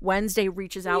 and Wednesday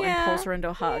reaches out and pulls her into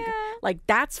a hug. Yeah. Like,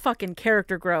 that's fucking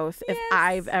character growth if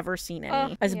I've ever seen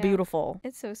any. It's beautiful.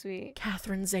 It's so sweet.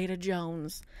 Catherine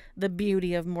Zeta-Jones, the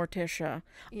beauty of Morticia.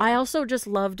 Yeah. I also just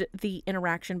loved the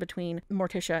interaction between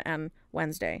Morticia and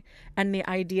Wednesday, and the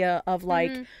idea of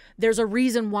like, there's a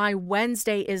reason why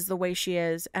Wednesday is the way she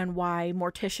is and why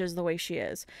Morticia is the way she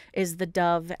is the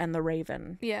dove and the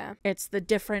raven. Yeah. It's the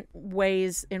different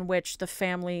ways in which the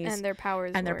families and their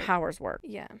powers work.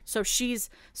 Yeah. So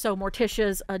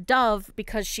Morticia's a dove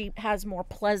because she has more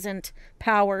pleasant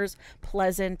powers,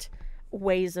 pleasant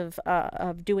ways of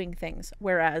doing things,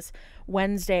 whereas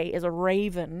Wednesday is a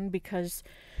raven because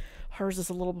hers is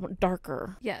a little bit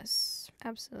darker. Yes,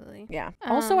 absolutely. Yeah.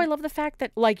 Also, I love the fact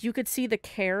that, like, you could see the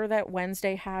care that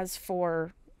Wednesday has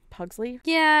for Pugsley.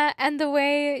 Yeah, and the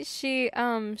way she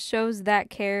shows that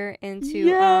care into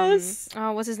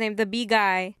what's his name? The bee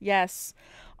guy. Yes.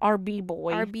 Our bee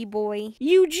boy.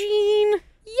 Eugene.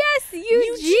 Yes,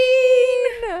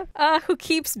 Eugene. Who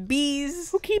keeps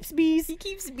bees. He keeps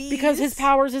bees. Because his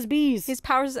powers is bees. His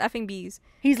powers is effing bees.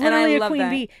 He's literally a queen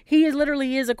bee. He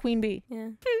literally is a queen bee. Yeah.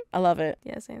 I love it.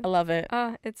 Yeah, same. I love it.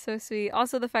 Oh, it's so sweet.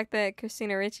 Also, the fact that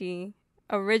Christina Ricci,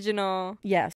 original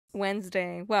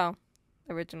Wednesday,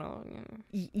 original,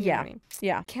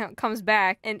 yeah, comes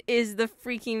back and is the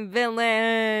freaking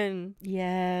villain.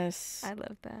 Yes. I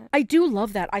love that. I do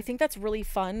love that. I think that's really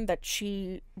fun that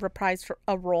she reprised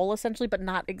a role essentially, but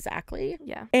not exactly.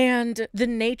 Yeah. And the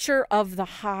nature of the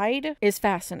hide is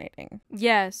fascinating.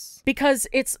 Yes. Because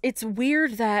it's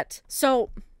weird that,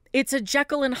 it's a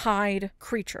Jekyll and Hyde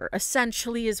creature,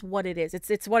 essentially, is what it is.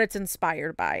 It's what it's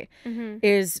inspired by,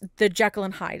 is the Jekyll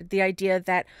and Hyde. The idea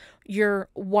that you're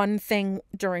one thing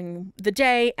during the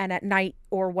day and at night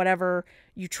or whatever,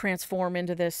 you transform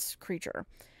into this creature.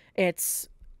 It's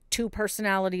two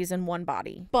personalities in one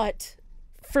body. But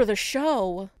for the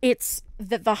show, it's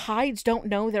that the Hydes don't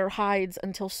know they're Hydes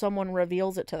until someone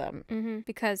reveals it to them.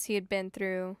 Because he had been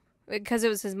through... Because it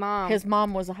was his mom. His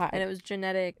mom was a Hyde. And it was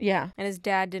genetic. Yeah. And his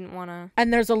dad didn't want to...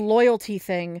 And there's a loyalty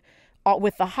thing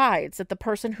with the Hydes, that the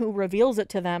person who reveals it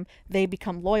to them, they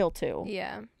become loyal to.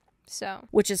 Yeah. So.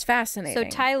 Which is fascinating. So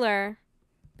Tyler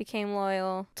became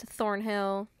loyal to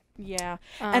Thornhill. Yeah.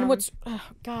 And what's...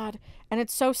 Oh, God. And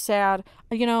it's so sad.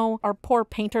 Our poor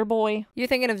painter boy. You're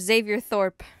thinking of Xavier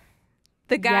Thorpe.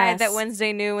 The guy that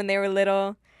Wednesday knew when they were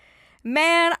little.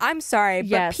 Man, I'm sorry,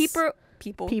 but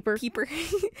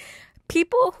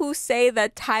people who say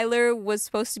that Tyler was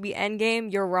supposed to be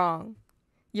Endgame, you're wrong.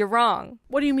 You're wrong.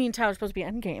 What do you mean Tyler's supposed to be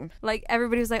Endgame? Like,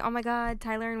 everybody was like, oh my god,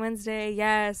 Tyler and Wednesday,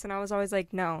 yes. And I was always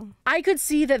like, no. I could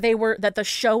see that that the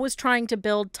show was trying to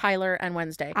build Tyler and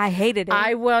Wednesday. I hated it.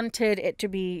 I wanted it to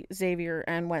be Xavier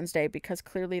and Wednesday because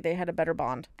clearly they had a better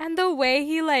bond. And the way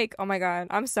he, like, oh my god,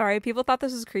 I'm sorry, people thought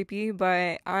this was creepy,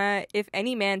 but if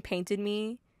any man painted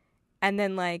me and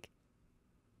then, like,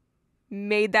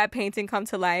 made that painting come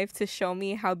to life to show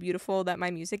me how beautiful that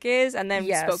my music is, and then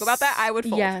spoke about that, I would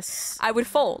fold. Yes. I would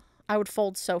fold. I would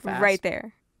fold so fast. Right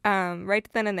there. Right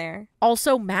then and there.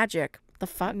 Also magic. The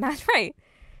fuck? That's right.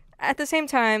 at the same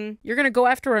time, You're gonna go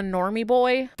after a normie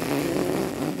boy?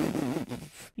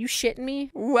 You shitting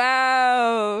me?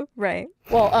 wow. Right.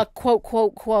 Well, a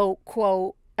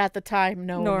quote at the time,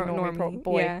 no normie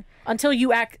boy. Yeah. Until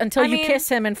you kiss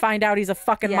him and find out he's a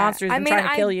fucking monster who's been trying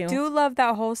to kill you. I do love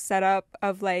that whole setup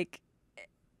of like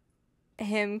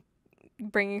him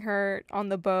bringing her on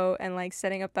the boat and like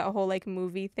setting up that whole like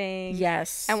movie thing.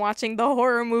 Yes. And watching the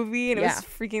horror movie and it was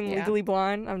freaking Legally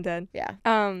Blonde. I'm dead. Yeah.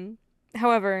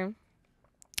 However,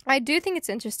 I do think it's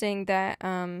interesting that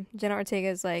Jenna Ortega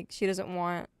is like, she doesn't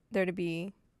want there to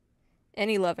be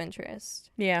any love interest.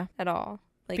 Yeah. At all.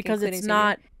 Like, because it's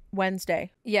not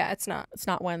Wednesday. Yeah, it's not. It's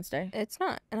not Wednesday. It's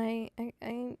not. And I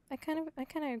kind of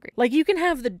agree. Like, you can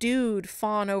have the dude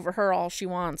fawn over her all she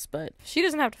wants, but she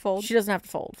doesn't have to fold. She doesn't have to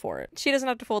fold for it. She doesn't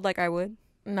have to fold like I would.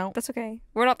 No. That's okay.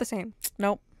 We're not the same.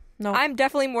 Nope. No. I'm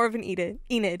definitely more of an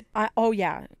Enid. Oh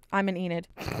yeah, I'm an Enid.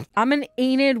 I'm an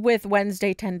Enid with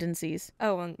Wednesday tendencies.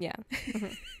 Oh, well, yeah.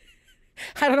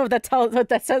 I don't know what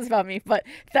that says about me, but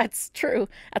that's true.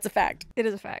 That's a fact. It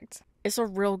is a fact. It's a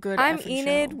real good I'm effing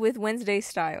Enid show. with Wednesday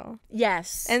style.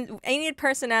 Yes. And Enid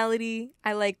personality,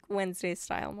 I like Wednesday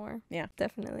style more. Yeah.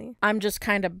 Definitely. I'm just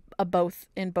kind of a both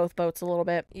in both boats a little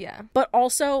bit. Yeah. But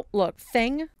also, look,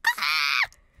 Thing.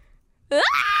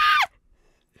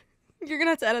 You're going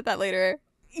to have to edit that later.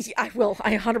 I will.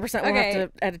 I 100% will have to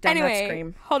edit down that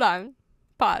scream. Hold on.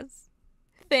 Pause.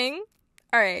 Thing.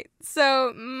 All right.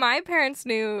 So my parents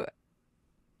knew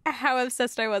how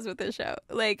obsessed I was with this show,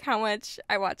 like how much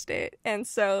I watched it. And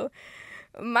so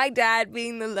my dad,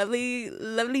 being the lovely,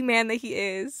 lovely man that he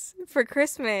is, for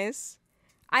Christmas,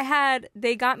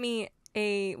 they got me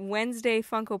a Wednesday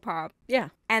Funko Pop. Yeah.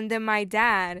 And then my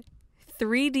dad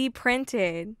 3D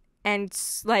printed and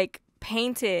like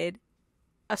painted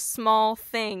a small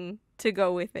thing to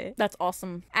go with it. That's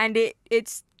awesome. And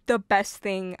it's the best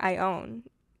thing I own.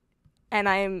 And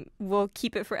I will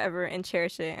keep it forever and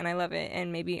cherish it, and I love it.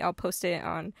 And maybe I'll post it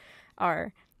on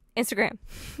our Instagram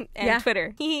and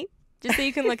Twitter, just so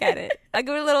you can look at it. I'll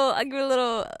give it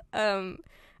a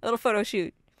little photo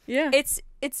shoot. Yeah, it's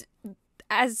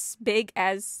as big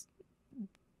as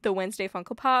the Wednesday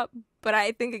Funko Pop, but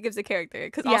I think it gives a character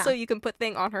because also you can put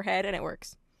Thing on her head and it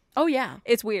works. Oh yeah,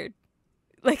 it's weird.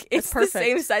 Like it's the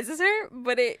same size as her,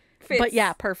 but it fits. But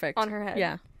yeah, perfect on her head.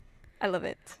 Yeah. I love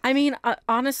it. I mean,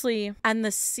 honestly, and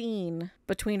the scene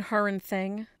between her and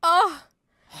Thing. Oh,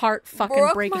 heart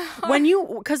fucking breaking.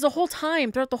 Because the whole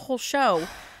time, throughout the whole show,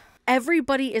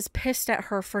 everybody is pissed at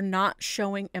her for not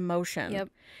showing emotion. Yep.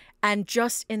 And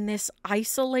just in this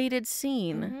isolated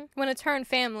scene, when it's her and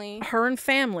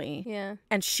family, yeah,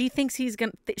 and she thinks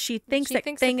she thinks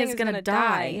Thing is gonna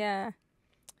die. Yeah,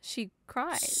 she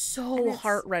cries. So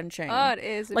heart-wrenching. Oh, it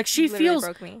is. Like she feels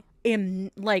broke me. In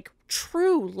like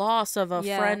true loss of a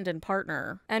friend and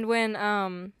partner. And when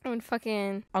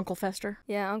fucking Uncle Fester.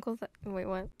 Yeah, wait,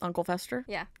 what? Uncle Fester?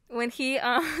 Yeah. When he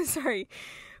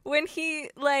when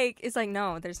he like is like,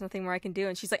 no, there's nothing more I can do,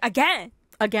 and she's like, again,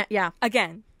 yeah,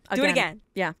 again. Do it again.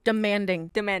 Yeah.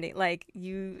 Demanding. Like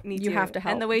you have to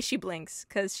help. And the way she blinks,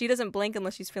 because she doesn't blink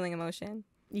unless she's feeling emotion.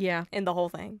 Yeah. In the whole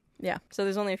thing. Yeah. So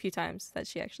there's only a few times that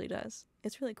she actually does.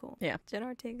 It's really cool. Yeah. Jenna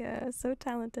Ortega is so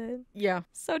talented. Yeah.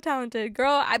 So talented.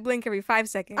 Girl, I blink every 5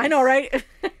 seconds. I know, right?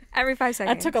 Every 5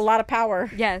 seconds. That took a lot of power.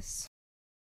 Yes.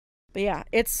 But yeah,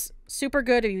 it's super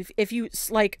good. If you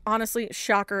like, honestly,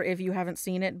 shocker if you haven't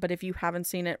seen it, but if you haven't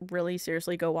seen it, really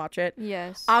seriously go watch it.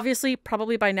 Yes. Obviously,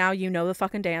 probably by now you know the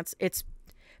fucking dance. It's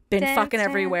been fucking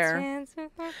everywhere.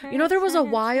 You know, there was a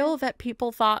while that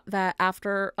people thought that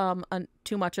after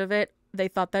too much of it, they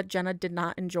thought that Jenna did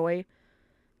not enjoy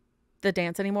the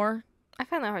dance anymore. I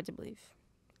find that hard to believe.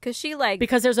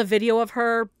 Because there's a video of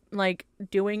her like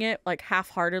doing it like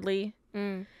half-heartedly.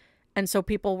 And so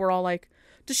people were all like,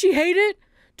 does she hate it?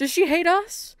 Does she hate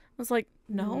us? I was like,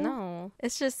 no.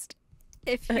 It's just,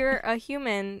 if you're a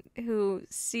human who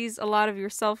sees a lot of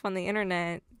yourself on the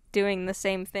internet doing the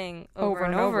same thing over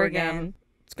and over again,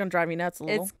 it's gonna drive me nuts a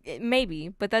little. Maybe,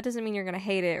 but that doesn't mean you're gonna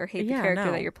hate it or hate the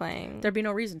character that you're playing. There'd be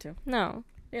no reason to. No.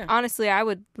 Yeah. Honestly, I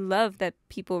would love that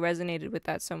people resonated with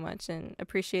that so much and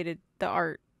appreciated the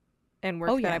art and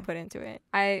work that I put into it.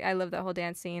 I love that whole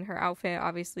dance scene. Her outfit,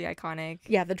 obviously iconic.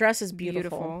 Yeah, the dress is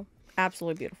beautiful.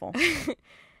 Absolutely beautiful.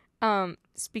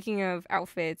 Speaking of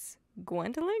outfits,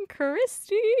 Gwendolyn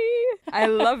Christie. I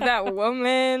love that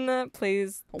woman.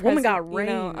 Plays woman got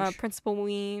range. Principal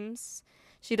Weems.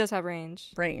 She does have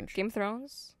range. Game of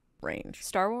Thrones. Range.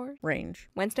 Star Wars. Range.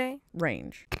 Wednesday.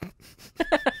 Range.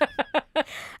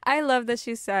 I love that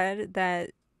she said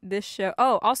that this show.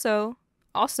 Oh, also,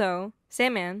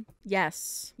 Sandman.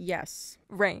 Yes.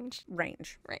 Range.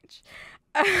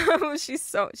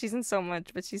 She's in so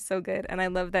much, but she's so good. And I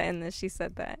love that in this she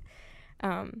said that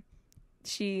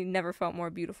she never felt more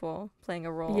beautiful playing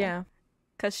a role. Yeah.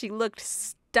 Because she looked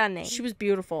stunning. She was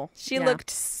beautiful. She looked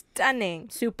stunning.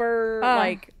 Super,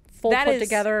 like, full put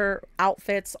together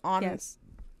outfits on. Yes.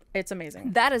 It's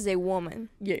amazing. That is a woman.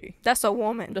 Yay. That's a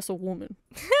woman. That's a woman.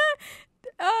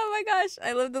 Oh my gosh.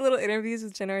 I love the little interviews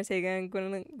with Jenna Ortega and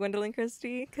Gwendolyn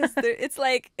Christie. Because it's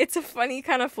like, it's a funny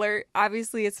kind of flirt.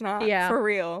 Obviously, it's not for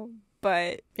real.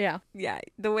 But yeah,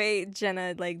 the way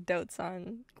Jenna like dotes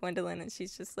on Gwendolyn and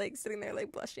she's just like sitting there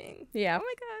like blushing. Yeah. Oh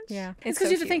my gosh. Yeah. It's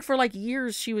because you have to think for like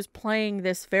years she was playing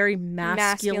this very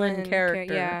masculine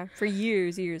character. Yeah. For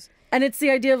years. And it's the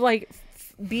idea of like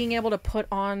being able to put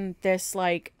on this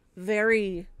like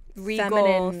very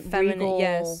regal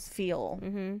feel.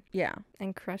 Mm-hmm. Yeah.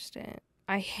 And crushed it.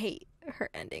 I hate her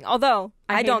ending. Although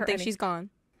I don't think she's gone.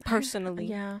 Personally.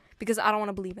 Yeah. Because I don't want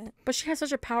to believe it. But she has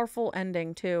such a powerful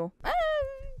ending, too.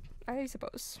 I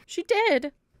suppose. She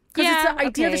did. Because it's the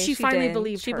idea that she finally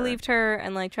believed her. She believed her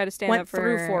and, like, tried to stand up for her.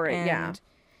 Went through for it, and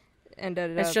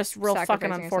ended up it's just real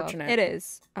fucking unfortunate. Herself. It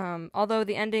is. Although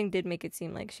the ending did make it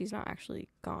seem like she's not actually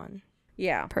gone.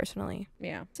 Yeah. Personally.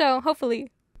 Yeah. So,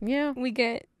 hopefully. Yeah. We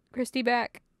get Christy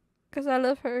back. Because I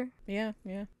love her. Yeah.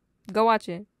 Go watch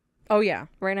it. Oh, yeah.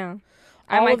 Right now.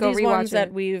 I might go rewatch ones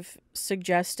that we've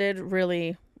suggested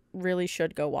really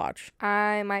should go watch.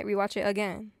 I might rewatch it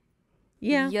again.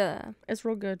 Yeah. It's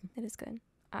real good. It is good.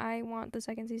 I want the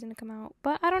second season to come out,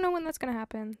 but I don't know when that's going to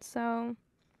happen. So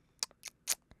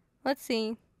let's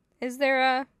see. Is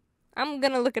there I'm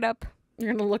going to look it up.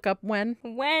 You're going to look up when?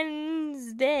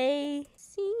 Wednesday.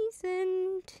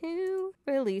 Season 2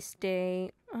 release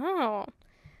date. Oh.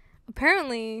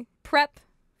 Apparently prep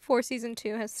for season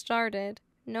 2 has started.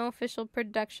 No official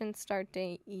production start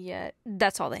date yet.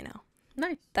 That's all they know.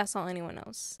 Nice. That's all anyone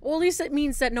knows. Well, at least it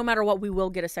means that no matter what, we will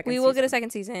get a second season. We will get a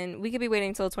second season. We could be waiting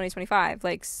until 2025,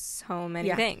 like so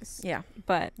many things. Yeah.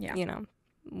 But, you know,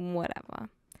 whatever.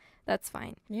 That's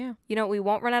fine. Yeah. You know what we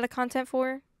won't run out of content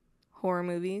for? Horror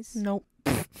movies. Nope.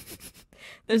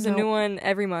 There's a new one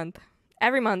every month.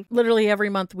 Every month. Literally every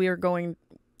month we are going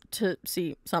to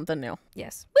see something new.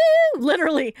 Yes. Woo!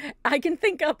 Literally. I can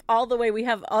think up all the way. We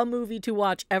have a movie to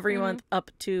watch every month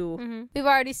up to... Mm-hmm. We've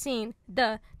already seen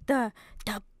the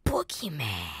Boogeyman.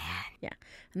 Yeah.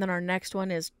 And then our next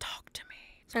one is Talk to Me.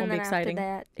 It's going to be exciting.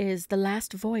 That is The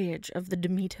Last Voyage of the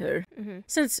Demeter. Mm-hmm.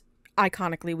 Since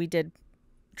iconically we did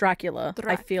Dracula,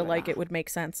 I feel like it would make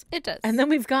sense. It does. And then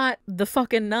we've got The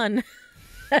fucking Nun.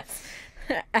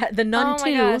 The Nun 2. Oh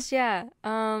my gosh, yeah.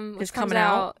 Which is comes coming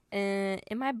out in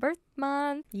my birth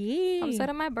month. Yeah. I'm set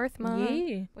on my birth month.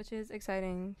 Yeah. Which is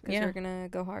exciting because we're gonna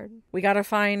go hard. We gotta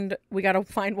find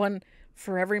one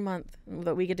for every month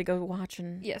that we get to go watch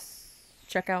and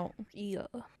check out. Yeah.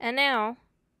 And now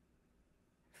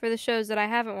for the shows that I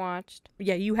haven't watched.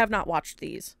 Yeah, you have not watched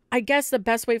these. I guess the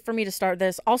best way for me to start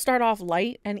this, I'll start off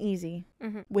light and easy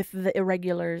with The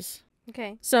Irregulars.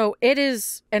 Okay. So it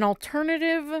is an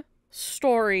alternative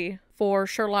story for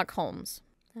Sherlock Holmes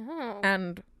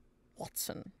and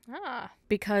Watson.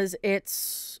 Because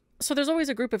so there's always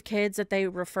a group of kids that they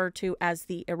refer to as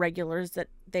the Irregulars that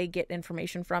they get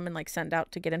information from and like send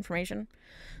out to get information.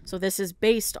 So this is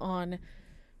based on,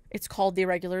 it's called The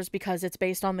Irregulars because it's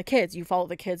based on the kids. You follow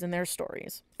the kids and their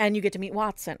stories. And you get to meet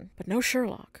Watson, but no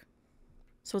Sherlock.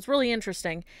 So it's really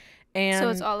interesting. And so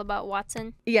it's all about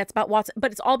Watson? Yeah, it's about Watson,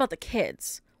 but it's all about the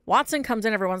kids. Watson comes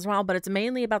in every once in a while, but it's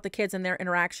mainly about the kids and their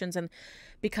interactions, and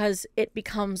because it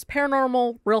becomes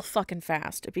paranormal real fucking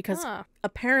fast. Because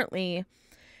apparently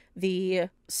the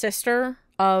sister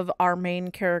of our main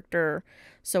character,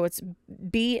 so it's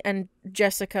B and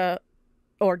Jessica,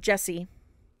 or Jessie,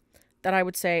 that I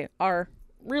would say are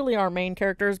really our main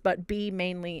characters, but B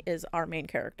mainly is our main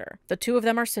character. The two of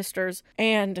them are sisters,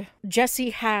 and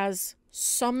Jessie has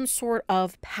some sort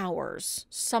of powers,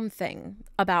 something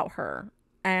about her.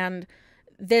 And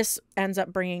this ends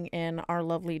up bringing in our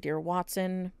lovely dear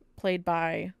Watson, played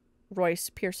by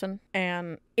Royce Pearson.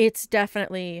 And it's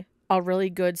definitely a really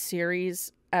good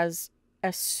series as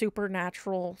a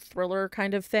supernatural thriller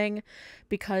kind of thing,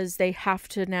 because they have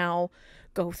to now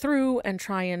go through and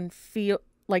try and feel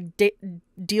like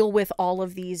deal with all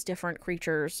of these different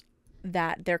creatures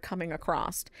that they're coming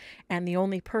across. And the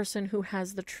only person who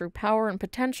has the true power and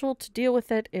potential to deal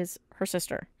with it is her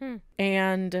sister.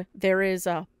 And there is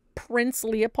a Prince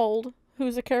Leopold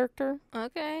who's a character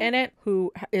in it,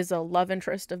 who is a love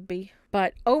interest of B.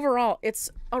 But overall, it's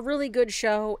a really good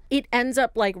show. It ends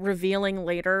up like revealing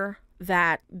later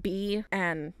that B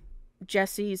and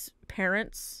Jessie's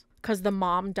parents, because the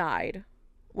mom died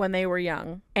when they were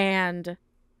young, and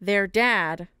their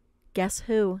dad Guess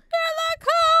who? Sherlock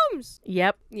Holmes!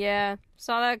 Yep. Yeah,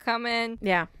 saw that coming.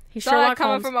 Yeah. He's Saw Sherlock that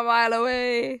coming Holmes. from a mile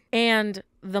away. And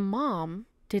the mom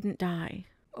didn't die.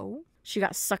 Oh. She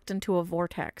got sucked into a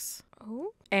vortex.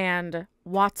 Oh. And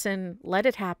Watson let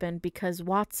it happen because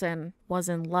Watson was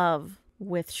in love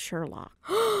with Sherlock.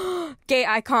 Gay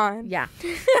icon. Yeah.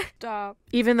 Stop.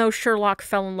 Even though Sherlock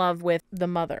fell in love with the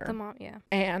mother. The mom, yeah.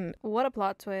 And What a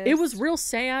plot twist. it was real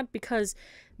sad because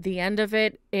the end of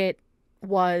it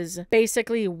was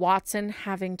basically Watson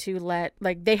having to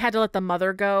they had to let the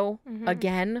mother go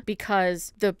again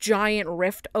because the giant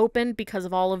rift opened because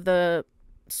of all of the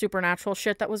supernatural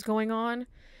shit that was going on.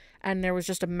 And there was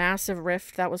just a massive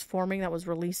rift that was forming that was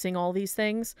releasing all these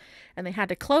things. And they had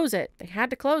to close it.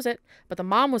 But the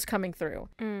mom was coming through.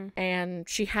 And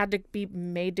she had to be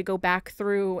made to go back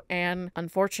through. And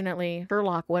unfortunately,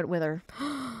 Sherlock went with her.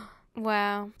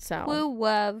 Wow. So. Woo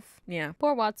love. Yeah.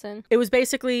 Poor Watson. It was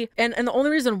basically, and the only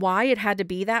reason why it had to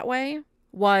be that way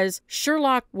was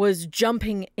Sherlock was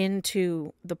jumping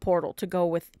into the portal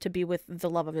to be with the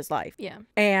love of his life. Yeah.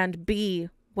 And B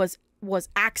was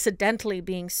accidentally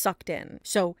being sucked in.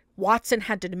 So Watson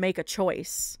had to make a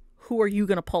choice. Who are you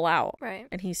going to pull out? Right.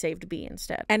 And he saved B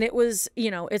instead. And it was,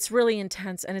 it's really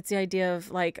intense. And it's the idea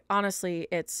of honestly,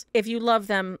 it's if you love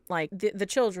them, the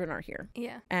children are here.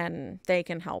 Yeah. And they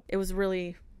can help. It's a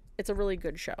really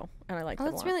good show. And I like it a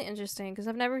lot. That's really interesting because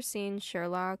I've never seen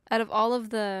Sherlock. Out of all of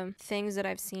the things that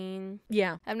I've seen,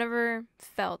 yeah, I've never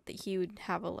felt that he would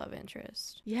have a love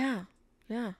interest. Yeah.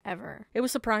 Yeah. Ever. It was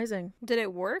surprising. Did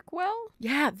it work well?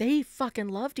 Yeah, they fucking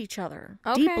loved each other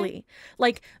deeply.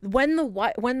 When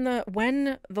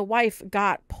the wife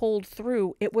got pulled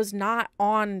through, it was not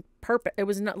on purpose. It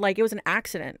was not it was an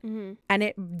accident, and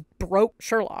it broke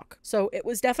Sherlock. So it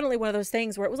was definitely one of those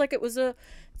things where it was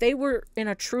they were in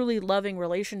a truly loving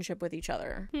relationship with each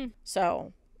other.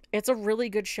 So it's a really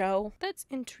good show. That's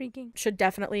intriguing. Should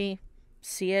definitely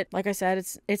see it. Like I said,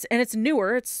 it's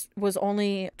newer. It was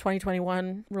only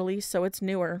 2021 release, so it's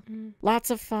newer. Lots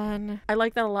of fun. I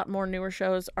like that a lot more newer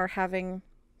shows are having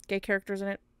gay characters in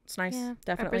it. It's nice. Yeah,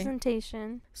 definitely.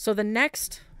 Representation. So the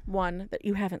next one that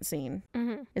you haven't seen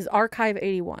is Archive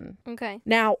 81. Okay.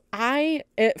 Now,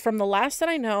 from the last that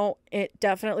I know, it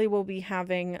definitely will be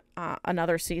having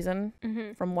another season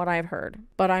from what I've heard,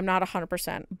 but I'm not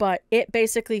 100%. But it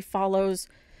basically follows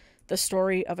the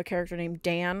story of a character named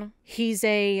Dan. He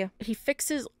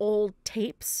fixes old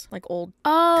tapes, old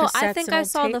I cassettes think and I old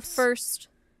saw the tapes. first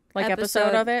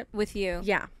episode of it with you.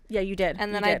 Yeah, you did.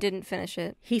 And then I didn't finish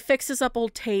it. He fixes up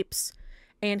old tapes,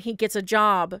 and he gets a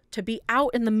job to be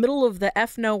out in the middle of the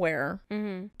F nowhere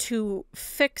to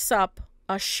fix up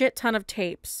a shit ton of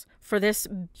tapes for this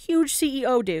huge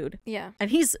CEO dude. Yeah. And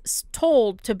he's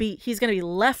told he's going to be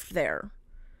left there.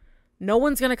 No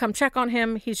one's going to come check on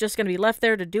him. He's just going to be left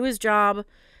there to do his job.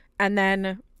 And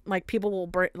then, people will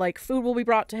food will be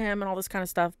brought to him and all this kind of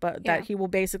stuff. But that he will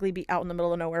basically be out in the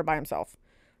middle of nowhere by himself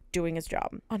doing his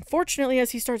job. Unfortunately,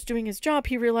 as he starts doing his job,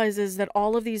 he realizes that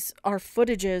all of these are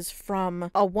footages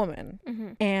from a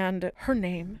woman. And her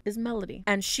name is Melody.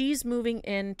 And she's moving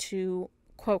into...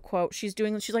 quote, she's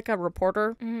like a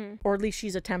reporter, or at least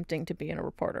she's attempting to be a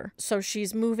reporter. So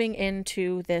she's moving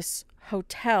into this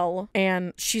hotel,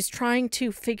 and she's trying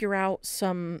to figure out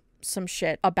some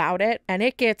shit about it, and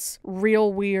it gets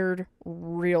real weird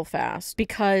real fast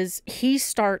because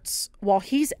while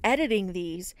he's editing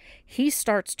these, he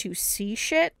starts to see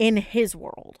shit in his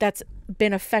world that's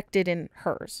been affected in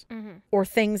hers, or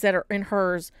things that are in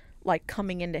hers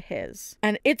coming into his.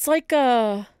 And it's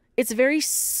it's very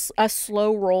a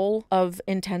slow roll of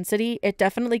intensity. It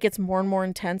definitely gets more and more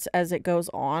intense as it goes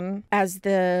on, as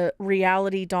the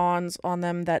reality dawns on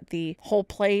them that the whole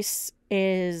place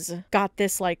is got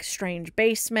this strange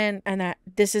basement, and that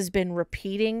this has been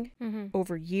repeating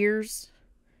over years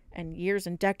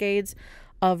and decades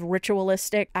of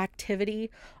ritualistic activity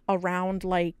around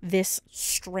this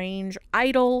strange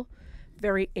idol,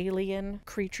 very alien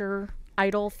creature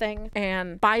idol thing.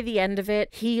 And by the end of it,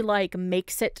 he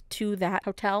makes it to that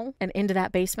hotel and into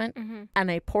that basement, and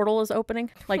a portal is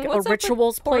opening, a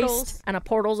ritual's placed and a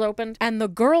portal's opened, and the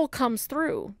girl comes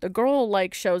through. The girl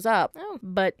shows up,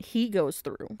 but he goes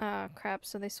through. Crap.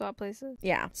 So they swap places.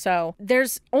 Yeah. So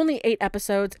there's only 8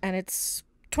 episodes, and it's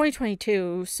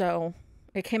 2022, so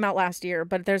it came out last year,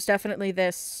 but there's definitely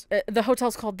this... the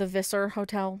hotel's called the Visser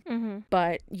Hotel.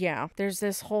 But yeah, there's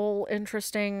this whole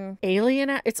interesting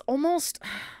alien... It's almost...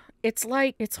 it's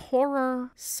like, it's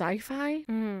horror sci-fi.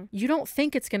 You don't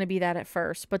think it's going to be that at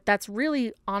first, but that's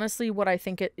really honestly what I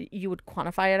think you would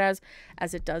quantify it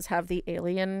as it does have the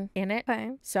alien in it.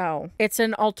 Okay. So it's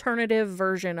an alternative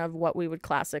version of what we would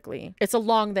classically, it's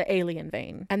along the alien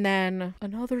vein. And then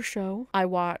another show I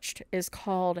watched is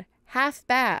called Half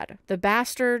Bad, The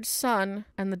Bastard Son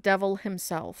and the Devil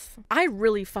Himself. I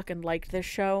really fucking liked this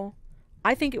show.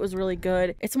 I think it was really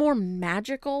good. It's more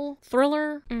magical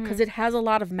thriller because it has a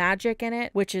lot of magic in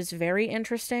it, which is very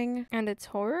interesting. And it's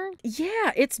horror?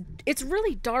 Yeah, it's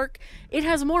really dark. It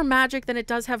has more magic than it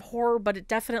does have horror, but it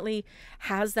definitely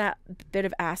has that bit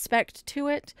of aspect to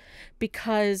it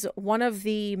because one of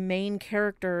the main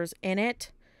characters in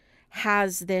it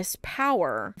has this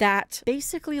power that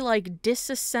basically like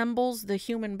disassembles the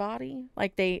human body.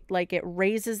 Like it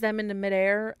raises them into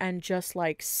midair and just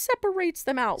like separates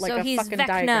them out like so a he's fucking Vecna.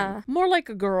 diagram. More like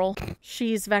a girl.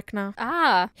 She's Vecna.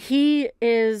 Ah. He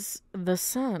is the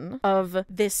son of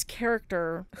this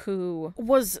character who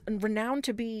was renowned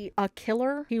to be a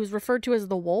killer. He was referred to as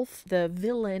the Wolf. The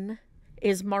villain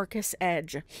is Marcus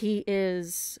Edge. He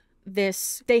is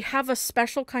they have a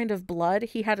special kind of blood.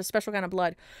 He had a special kind of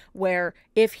blood where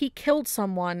if he killed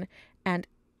someone and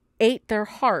ate their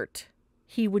heart,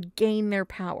 he would gain their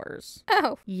powers.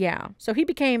 Oh. Yeah. So he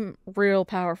became real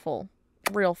powerful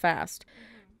real fast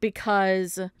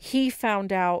because he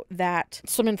found out that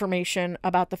some information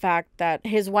about the fact that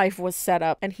his wife was set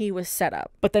up and he was set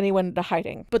up, but then he went into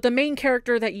hiding. But the main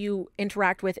character that you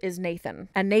interact with is Nathan,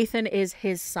 and Nathan is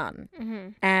his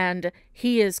son. And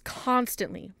he is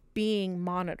constantly being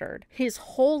monitored his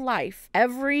whole life.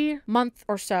 Every month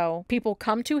or so, people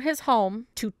come to his home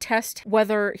to test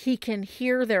whether he can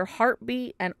hear their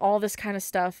heartbeat and all this kind of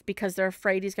stuff because they're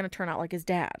afraid he's going to turn out like his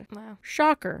dad. Wow.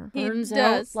 Shocker. He Turns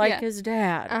does, out like yeah. his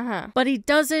dad. Uh-huh. But he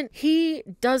doesn't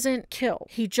kill.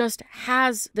 He just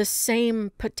has the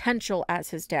same potential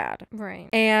as his dad. Right.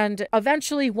 And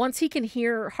eventually, once he can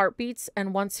hear heartbeats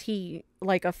and once he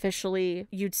like officially,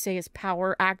 you'd say, his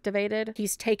power activated,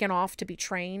 he's taken off to be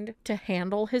trained to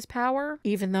handle his power,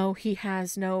 even though he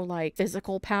has no like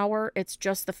physical power. It's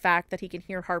just the fact that he can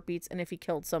hear heartbeats, and if he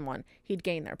killed someone, he'd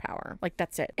gain their power. Like,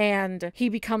 that's it. And he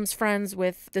becomes friends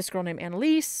with this girl named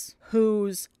Annalise,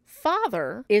 whose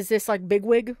father is this like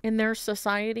bigwig in their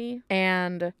society,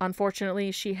 and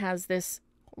unfortunately she has this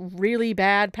really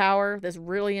bad power, this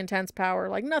really intense power,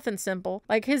 like nothing simple.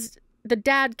 Like the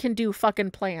dad can do fucking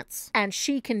plants, and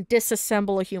she can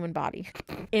disassemble a human body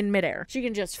in midair. She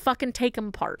can just fucking take them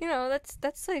apart. You know,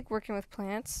 that's like working with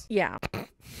plants. Yeah.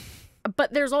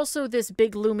 But there's also this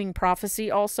big looming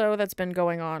prophecy also that's been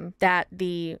going on that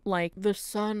the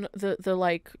son, the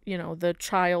like, you know, the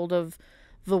child of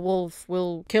the wolf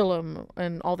will kill him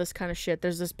and all this kind of shit.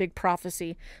 There's this big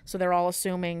prophecy. So they're all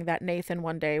assuming that Nathan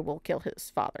one day will kill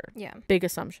his father. Yeah. Big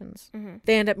assumptions.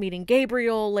 They end up meeting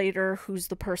Gabriel later, who's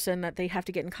the person that they have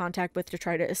to get in contact with to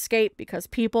try to escape because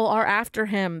people are after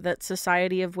him. That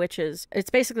society of witches. It's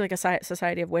basically like a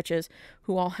society of witches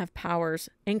who all have powers,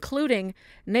 including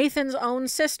Nathan's own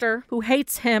sister, who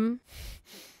hates him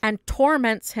and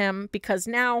torments him because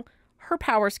now her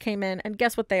powers came in, and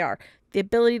guess what they are? The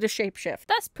ability to shapeshift.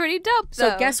 That's pretty dope,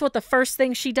 though. So guess what the first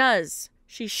thing she does?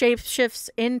 She shapeshifts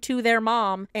into their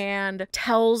mom and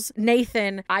tells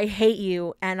Nathan, I hate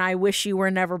you and I wish you were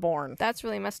never born. That's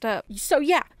really messed up. So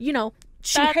yeah, you know,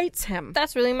 she hates him.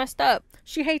 That's really messed up.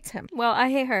 She hates him. Well, I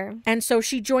hate her. And so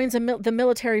she joins the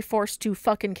military force to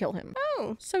fucking kill him.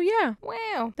 Oh. So yeah.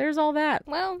 Wow. There's all that.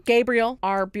 Well. Gabriel,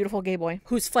 our beautiful gay boy,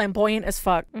 who's flamboyant as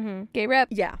fuck. Gay rep.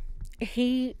 Yeah.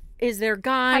 He is their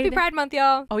guide. Happy Pride Month,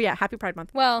 y'all. Oh yeah, happy Pride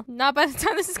Month. Well, not by the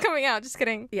time this is coming out. Just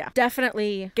kidding. Yeah,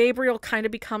 definitely. Gabriel kind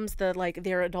of becomes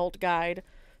their adult guide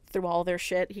through all their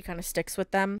shit. He kind of sticks with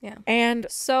them. Yeah. And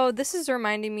so this is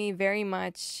reminding me very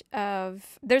much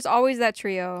of, there's always that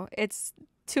trio. It's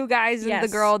two guys and the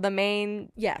girl, the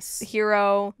main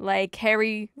hero, like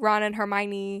Harry, Ron, and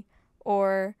Hermione,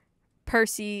 or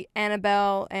Percy,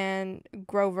 Annabelle, and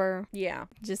Grover. Yeah.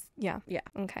 Just, yeah.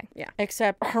 Okay. Yeah.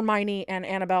 Except Hermione and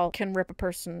Annabelle can rip a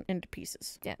person into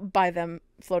pieces. Yeah. By them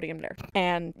floating him there.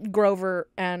 And Grover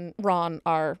and Ron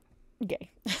are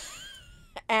gay.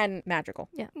 And magical.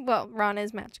 Yeah. Well, Ron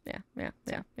is magical. Yeah.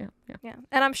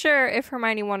 And I'm sure if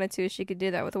Hermione wanted to, she could do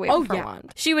that with a wave of her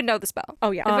wand. She would know the spell.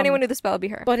 Oh, yeah. If anyone knew the spell, it'd be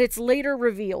her. But it's later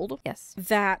revealed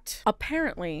that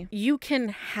apparently you can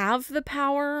have the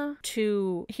power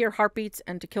to hear heartbeats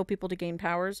and to kill people to gain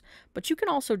powers, but you can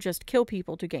also just kill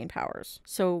people to gain powers.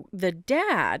 So the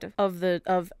dad of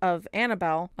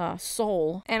Annabelle,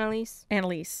 Soul.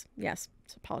 Annalise, yes.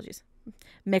 Apologies.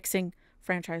 Mixing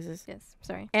franchises. Yes,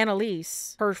 sorry.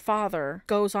 Annalise, her father,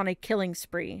 goes on a killing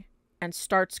spree and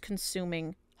starts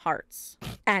consuming hearts.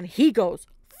 And he goes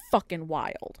fucking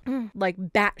wild. Like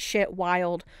batshit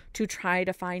wild to try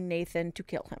to find Nathan to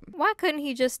kill him. Why couldn't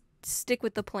he just stick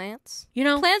with the plants? You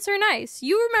know, plants are nice.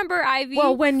 You remember Ivy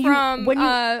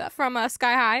from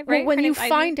Sky High, right? Well, when you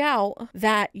find out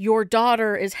that your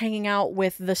daughter is hanging out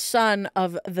with the son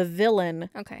of the villain,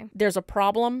 okay, there's a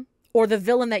problem. Or the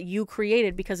villain that you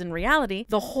created, because in reality,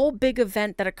 the whole big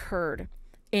event that occurred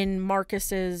in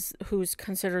Marcus's, who's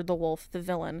considered the wolf, the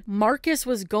villain, Marcus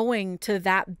was going to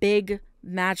that big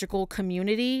magical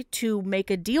community to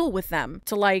make a deal with them,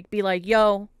 to like be like,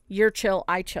 yo, you're chill,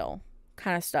 I chill,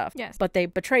 kind of stuff. Yes. But they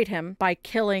betrayed him by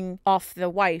killing off the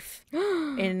wife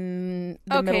in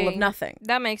the middle of nothing.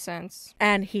 That makes sense.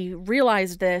 And he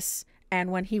realized this,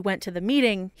 and when he went to the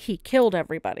meeting, he killed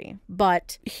everybody.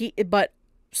 But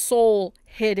Soul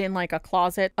hid in like a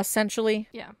closet, essentially.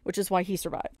 Yeah. Which is why he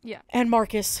survived. Yeah. And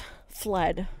Marcus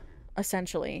fled,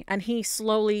 essentially. And he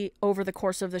slowly, over the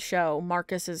course of the show,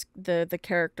 Marcus is the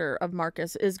character of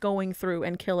Marcus is going through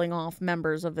and killing off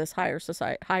members of this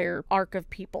higher arc of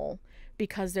people,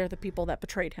 because they're the people that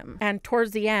betrayed him. And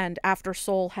towards the end, after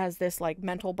Soul has this like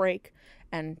mental break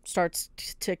and starts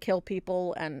to kill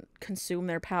people and consume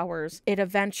their powers, it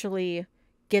eventually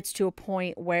gets to a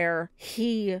point where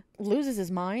he loses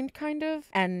his mind, kind of,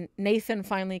 and Nathan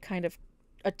finally kind of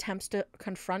attempts to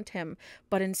confront him,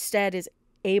 but instead is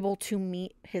able to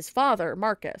meet his father,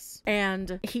 Marcus.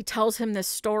 And he tells him this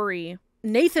story.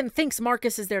 Nathan thinks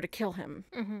Marcus is there to kill him,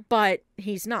 but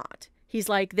he's not. He's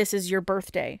like, this is your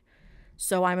birthday,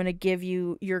 so I'm going to give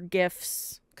you your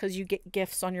gifts, because you get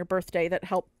gifts on your birthday that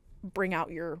help bring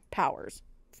out your powers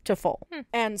to full.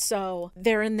 And so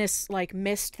they're in this like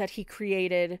mist that he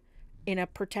created in a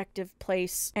protective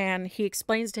place, and he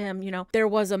explains to him, you know, there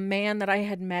was a man that I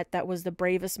had met that was the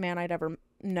bravest man I'd ever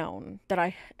known, that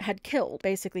I had killed.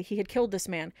 Basically, he had killed this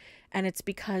man, and it's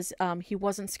because he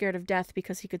wasn't scared of death,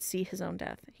 because he could see his own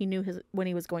death. He knew when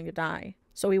he was going to die,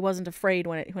 so he wasn't afraid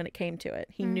when it came to it.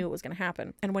 He knew it was going to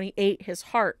happen. And when he ate his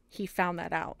heart, he found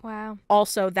that out. Wow.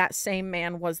 Also, that same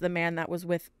man was the man that was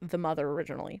with the mother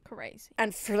originally. Crazy.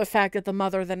 And for the fact that the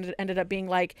mother then ended up being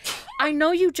like, I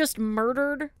know you just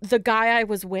murdered the guy I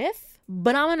was with,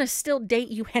 but I'm gonna still date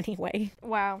you anyway.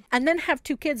 Wow. And then have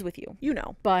 2 kids with you, you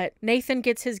know. But Nathan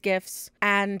gets his gifts,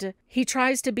 and he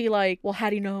tries to be like, well, how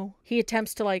do you know? He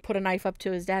attempts to like put a knife up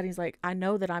to his dad. He's like, I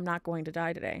know that I'm not going to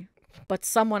die today, but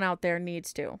someone out there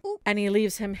needs to. And he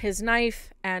leaves him his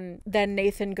knife, and then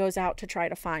Nathan goes out to try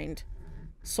to find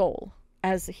Soul,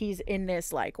 as he's in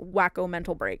this like wacko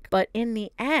mental break. But in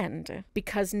the end,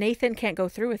 because Nathan can't go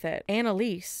through with it,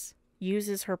 Annalise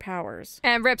uses her powers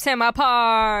and rips him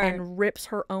apart and rips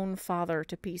her own father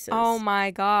to pieces. Oh my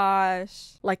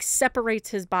gosh. Like separates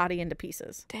his body into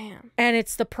pieces. Damn. And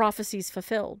it's the prophecies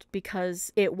fulfilled,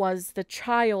 because it was the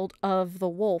child of the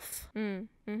wolf.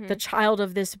 The child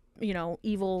of this, you know,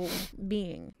 evil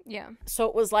being. Yeah. So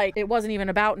it was like, it wasn't even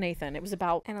about Nathan. It was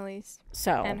about Annalise.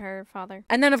 So. And her father.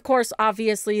 And then, of course,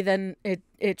 obviously, then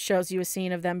it shows you a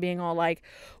scene of them being all like,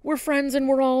 we're friends and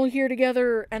we're all here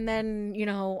together. And then, you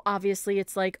know, obviously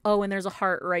it's like, oh, and there's a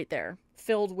heart right there,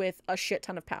 filled with a shit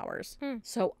ton of powers.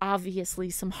 So obviously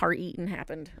some heart eating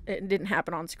happened. It didn't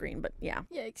happen on screen, but yeah.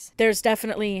 Yikes. There's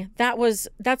definitely,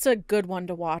 that's a good one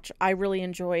to watch. I really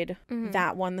enjoyed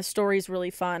that one. The story's really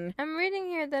fun. I'm reading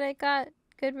here that it got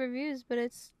good reviews, but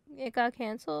it got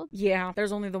canceled. Yeah,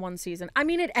 there's only the 1 season. I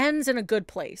mean, it ends in a good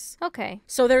place. Okay.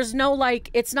 So there's no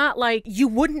like, it's not like you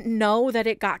wouldn't know that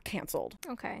it got canceled.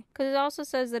 Okay. Because it also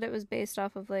says that it was based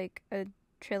off of like a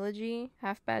trilogy,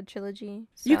 half-bad trilogy.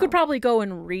 So. You could probably go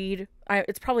and read.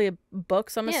 It's probably a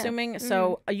books, I'm assuming.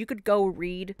 So you could go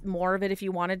read more of it if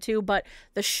you wanted to. But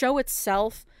the show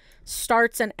itself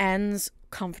starts and ends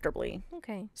comfortably.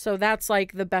 Okay. So that's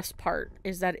like the best part,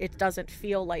 is that it doesn't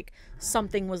feel like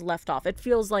something was left off. It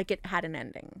feels like it had an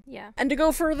ending. Yeah. And to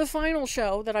go for the final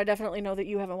show that I definitely know that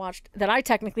you haven't watched, that I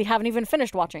technically haven't even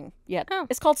finished watching yet. Oh.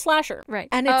 It's called Slasher. Right.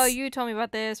 And you told me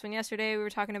about this when yesterday we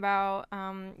were talking about,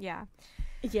 yeah.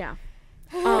 Yeah.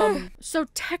 So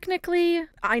technically,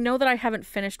 I know that I haven't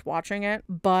finished watching it,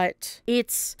 but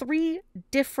it's 3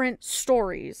 different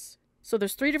stories. So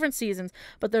there's 3 different seasons,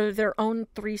 but they're their own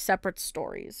 3 separate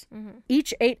stories.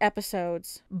 Each 8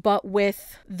 episodes, but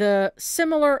with the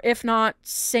similar, if not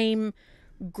same,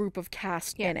 group of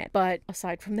cast in it. But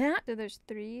aside from that, So there's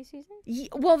 3 seasons?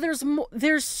 well,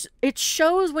 it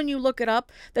shows when you look it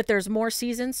up that there's more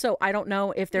seasons, so I don't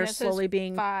know if they're slowly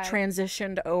being 5.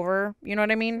 transitioned over, you know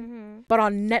what I mean? But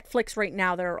on Netflix right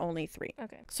now there are only 3.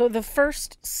 Okay. So the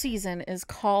first season is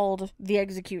called The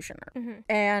Executioner,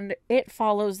 and it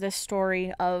follows this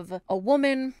story of a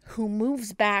woman who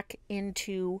moves back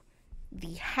into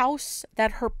the house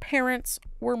that her parents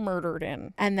were murdered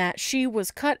in, and that she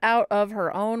was cut out of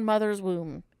her own mother's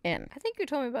womb in. I think you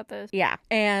told me about this. Yeah.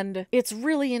 And it's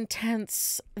really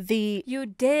intense. You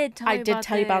did tell me about this. I did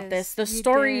tell you about this. The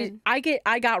story,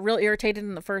 I got real irritated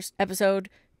in the first episode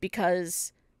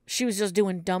because she was just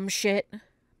doing dumb shit.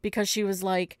 Because she was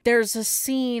like, there's a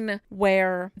scene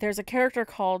where there's a character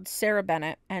called Sarah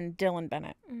Bennett and Dylan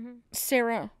Bennett. Mm-hmm.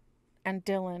 Sarah and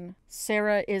Dylan.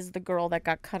 Sarah is the girl that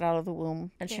got cut out of the womb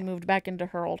and she moved back into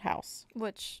her old house.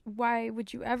 Why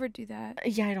would you ever do that?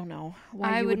 Yeah, I don't know.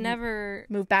 Why I would never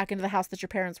move back into the house that your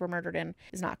parents were murdered in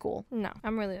is not cool. No,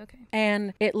 I'm really okay.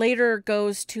 And it later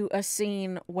goes to a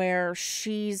scene where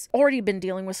she's already been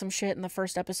dealing with some shit in the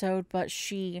first episode, but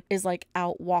she is like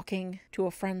out walking to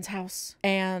a friend's house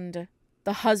and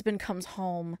the husband comes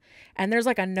home and there's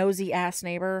like a nosy ass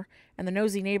neighbor and the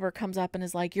nosy neighbor comes up and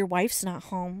is like, your wife's not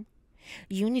home.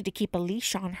 You need to keep a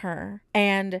leash on her.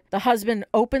 And the husband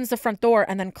opens the front door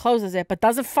and then closes it, but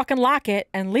doesn't fucking lock it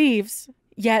and leaves.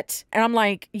 Yet, and I'm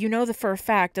like, you know for a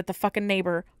fact that the fucking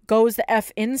neighbor goes the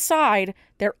F inside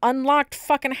their unlocked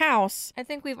fucking house. I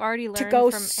think we've already learned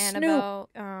from Annabelle,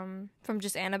 from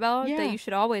just Annabelle, that you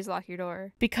should always lock your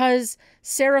door. Because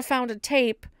Sarah found a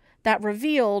tape that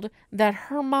revealed that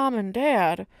her mom and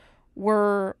dad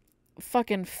were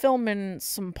fucking filming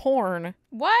some porn.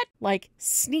 What? Like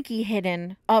sneaky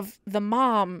hidden of the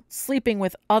mom sleeping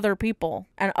with other people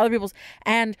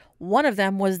and one of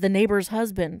them was the neighbor's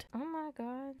husband. Oh my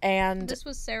god. And this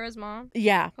was Sarah's mom?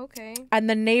 Yeah. Okay. And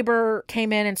the neighbor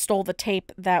came in and stole the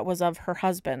tape that was of her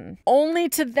husband, only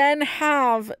to then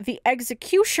have the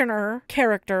executioner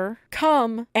character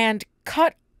come and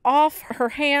cut off her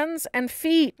hands and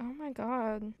feet. Oh my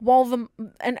god.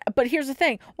 But here's the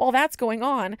thing, while that's going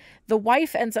on, the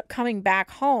wife ends up coming back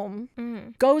home,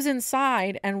 goes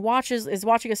inside and is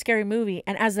watching a scary movie,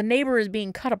 and as the neighbor is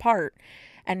being cut apart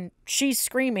and she's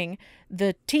screaming,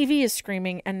 the TV is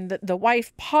screaming, and the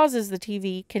wife pauses the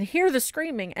TV, can hear the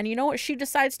screaming, and you know what she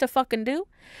decides to fucking do?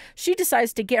 She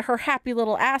decides to get her happy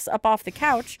little ass up off the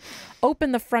couch,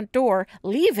 open the front door,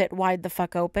 leave it wide the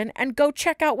fuck open, and go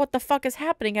check out what the fuck is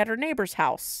happening at her neighbor's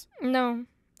house. No.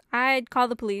 I'd call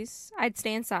the police. I'd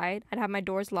stay inside. I'd have my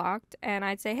doors locked. And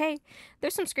I'd say, hey,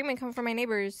 there's some screaming coming from my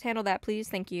neighbors. Handle that, please.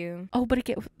 Thank you. Oh, but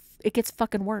it gets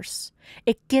fucking worse.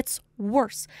 It gets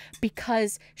worse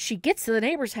because she gets to the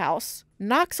neighbor's house,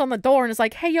 knocks on the door, and is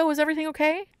like, hey, yo, is everything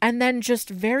okay? And then just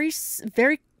very,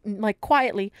 very, like,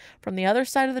 quietly from the other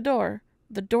side of the door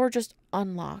just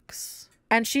unlocks.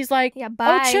 And she's like, yeah,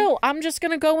 bye. Oh, chill. I'm just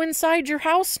going to go inside your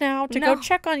house now to go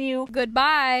check on you.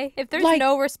 Goodbye. If there's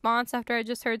no response after I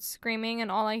just heard screaming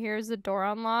and all I hear is the door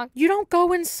unlocked. You don't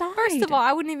go inside. First of all,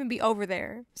 I wouldn't even be over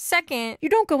there. Second, you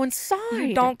don't go inside.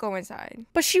 You don't go inside.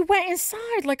 But she went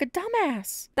inside like a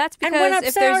dumbass. That's because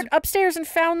and went upstairs and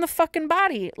found the fucking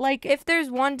body. Like, if there's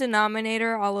one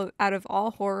denominator out of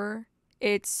all horror,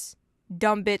 it's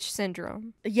dumb bitch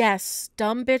syndrome. Yes,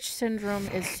 dumb bitch syndrome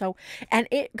is so... And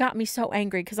it got me so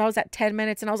angry because I was at 10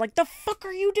 minutes and I was like, the fuck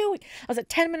are you doing? I was at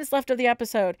 10 minutes left of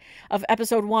episode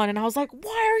 1 and I was like,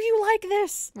 why are you like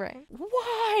this? Right.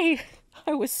 Why?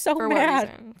 I was so mad. For what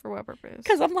reason? For what purpose?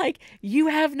 Because I'm like, you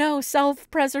have no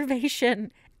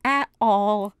self-preservation at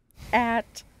all.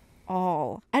 At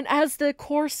all. And as the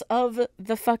course of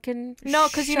the fucking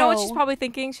because you know what she's probably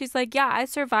thinking? She's like, yeah, I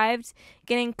survived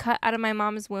getting cut out of my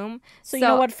mom's womb. So you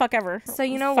know what? Fuck ever. So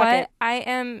you know what? I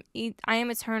am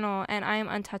eternal and I am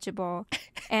untouchable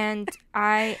and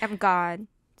I am God.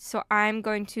 So I'm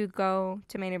going to go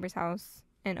to my neighbor's house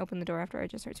and open the door after I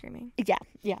just heard screaming.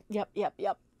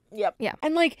 Yep.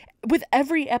 And like with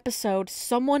every episode,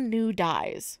 someone new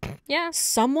dies. Yeah.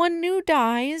 Someone new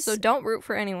dies. So don't root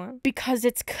for anyone. Because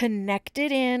it's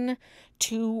connected in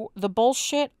to the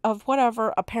bullshit of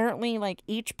whatever. Apparently, like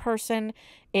each person,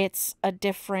 it's a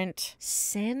different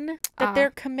sin that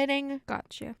they're committing.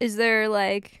 Gotcha. Is there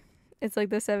like... It's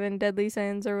like the 7 deadly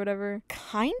sins or whatever.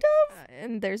 Kind of.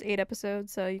 And there's 8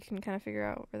 episodes, so you can kind of figure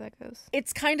out where that goes.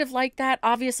 It's kind of like that.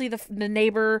 Obviously, the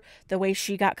neighbor, the way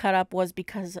she got cut up was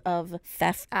because of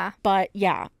theft. But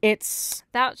yeah, it's...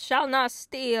 Thou shalt not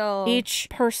steal. Each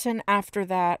person after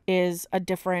that is a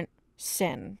different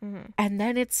sin. Mm-hmm. And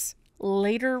then it's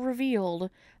later revealed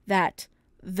that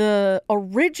the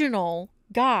original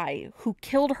guy who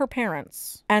killed her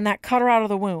parents and that cut her out of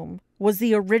the womb was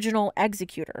the original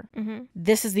executor. Mm-hmm.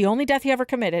 This is the only death he ever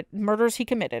committed, murders he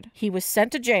committed. He was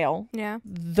sent to jail. Yeah.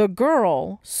 The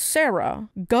girl, Sarah,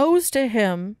 goes to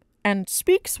him and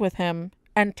speaks with him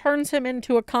and turns him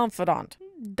into a confidant.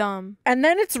 Dumb. And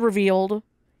then it's revealed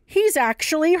he's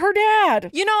actually her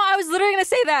dad. You know, I was literally going to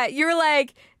say that. You're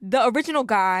like, the original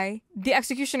guy, the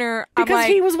executioner. Because I'm like,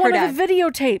 he was one her of the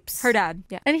videotapes. Her dad.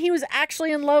 Yeah. And he was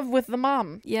actually in love with the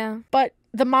mom. Yeah. But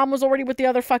the mom was already with the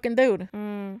other fucking dude.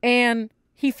 And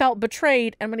he felt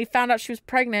betrayed. And when he found out she was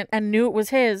pregnant and knew it was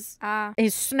his, he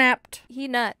snapped. He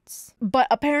nuts. But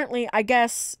apparently, I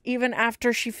guess, even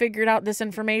after she figured out this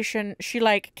information, she,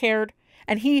 like, cared.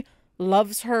 And he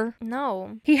loves her.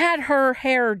 No. He had her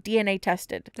hair DNA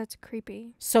tested. That's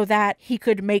creepy. So that he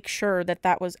could make sure that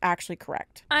that was actually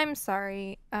correct. I'm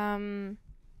sorry.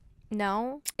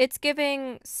 No. It's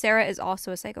giving Sarah is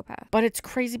also a psychopath. But it's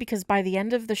crazy because by the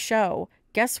end of the show,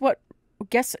 guess what?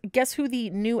 Guess who the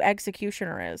new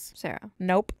executioner is? Sarah.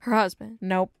 Nope. Her husband.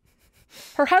 Nope.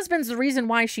 Her husband's the reason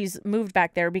why she's moved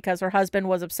back there, because her husband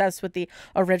was obsessed with the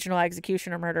original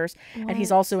executioner murders. What? And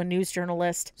he's also a news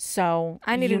journalist. So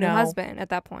I need a new husband at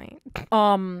that point.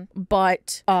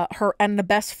 But her and the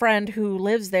best friend who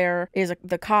lives there is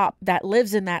the cop that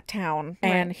lives in that town. Right.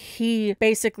 And he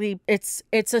basically, it's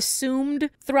assumed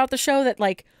throughout the show that,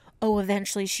 like, oh,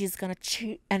 eventually she's gonna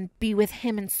cheat and be with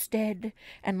him instead,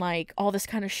 and like all this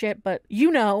kind of shit. But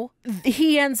you know,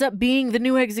 he ends up being the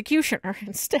new executioner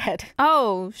instead.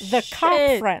 Oh, the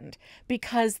cop friend,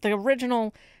 because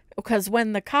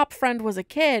when the cop friend was a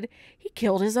kid, he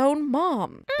killed his own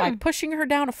mom by pushing her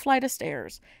down a flight of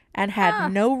stairs and had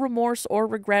no remorse or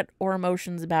regret or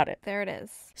emotions about it. There it is.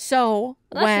 So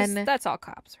that's all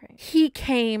cops, right? He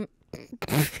came.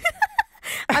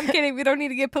 I'm kidding. We don't need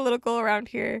to get political around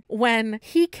here. When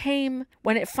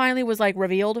it finally was like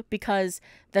revealed, because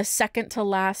the second to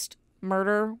last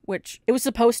murder, which it was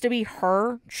supposed to be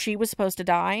her, she was supposed to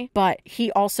die, but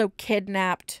he also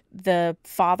kidnapped the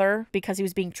father because he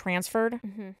was being transferred.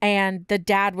 And the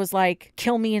dad was like,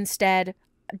 kill me instead.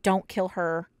 Don't kill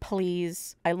her,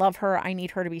 please. I love her. I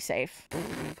need her to be safe.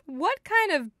 What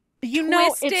kind of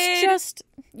twisted, it's just,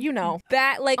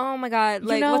 that, like, oh my god,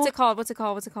 like, what's it called?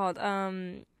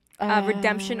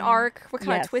 Redemption arc. What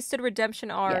kind of twisted redemption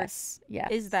arc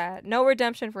is that? No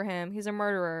redemption for him. He's a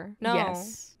murderer. No.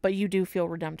 Yes. But you do feel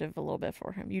redemptive a little bit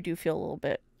for him. You do feel a little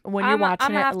bit when you're watching it.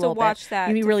 I'm gonna have to watch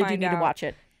that. You really do need to watch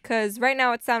it, because right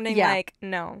now it's sounding like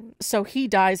no. So he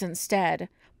dies instead,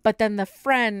 but then the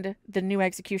friend, the new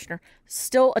executioner,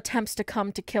 still attempts to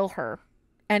come to kill her.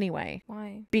 Anyway.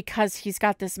 Why? Because he's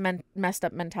got this messed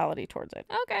up mentality towards it.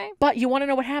 Okay. But you want to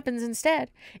know what happens instead?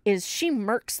 Is she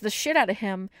murks the shit out of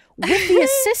him with the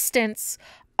assistance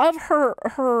of her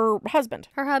husband.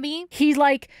 Her hubby? He,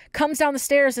 like, comes down the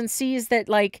stairs and sees that,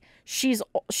 like, she's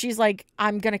like,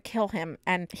 I'm gonna kill him.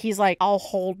 And he's like, I'll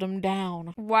hold him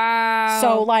down. Wow.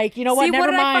 So, like, you know what?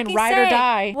 Never mind. Ride or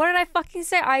die. What did I fucking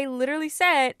say? I literally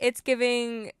said it's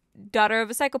giving daughter of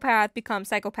a psychopath becomes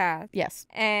psychopath. Yes.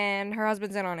 And her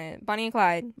husband's in on it. Bonnie and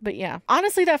Clyde. But yeah.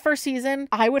 Honestly, that first season,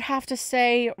 I would have to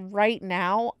say right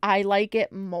now, I like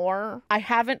it more. I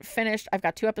haven't finished. I've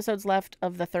got 2 episodes left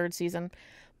of the 3rd season,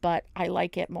 but I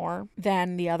like it more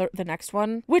than the next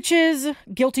one, which is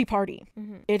Guilty Party.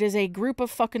 It is a group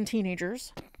of fucking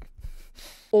teenagers.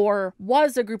 Or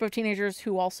was a group of teenagers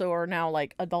who also are now,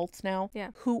 like, adults now.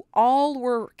 Yeah. Who all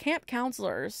were camp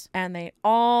counselors. And they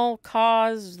all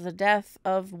caused the death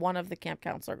of one of the camp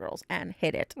counselor girls and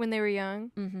hid it. When they were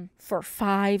young? For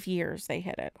 5 years they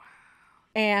hid it. Wow.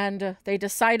 And they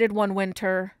decided one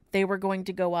winter they were going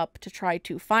to go up to try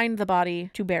to find the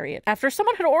body to bury it. After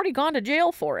someone had already gone to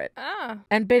jail for it.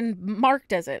 And been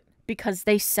marked as it. Because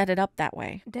they set it up that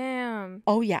way. Damn.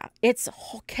 Oh, yeah. It's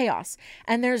whole chaos.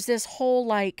 And there's this whole,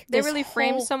 like... They really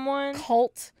framed someone?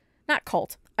 Cult. Not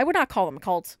cult. I would not call them a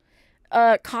cult.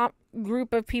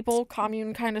 Group of people,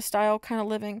 commune kind of style, kind of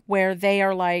living. Where they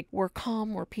are like, we're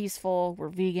calm, we're peaceful, we're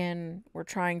vegan. We're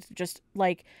trying to just,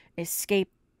 like, escape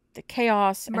the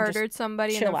chaos. Murdered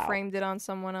somebody and then framed it on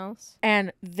someone else.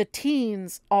 And the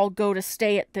teens all go to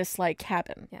stay at this, like,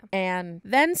 cabin. Yeah. And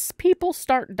then people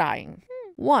start dying.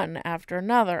 One after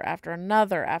another, after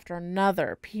another, after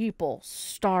another, people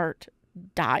start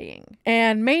dying.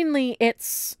 And mainly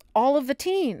it's all of the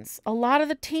teens. A lot of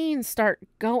the teens start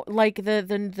like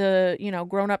the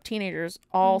grown-up teenagers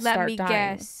all start dying. Let me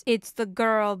guess. It's the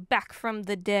girl back from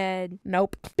the dead.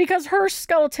 Nope. Because her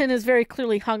skeleton is very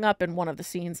clearly hung up in one of the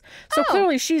scenes. So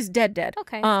clearly she's dead.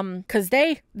 Okay. Because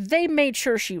they made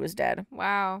sure she was dead.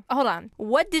 Wow. Hold on.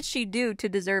 What did she do to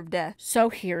deserve death? So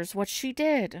here's what she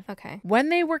did. Okay. When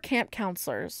they were camp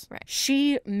counselors, right,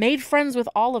 she made friends with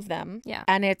all of them. Yeah.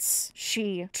 And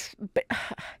she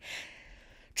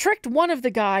tricked one of the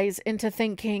guys into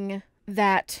thinking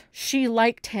that she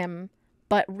liked him,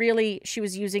 but really she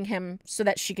was using him so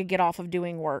that she could get off of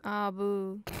doing work. Ah,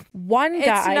 boo. One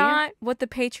guy... It's not what the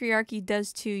patriarchy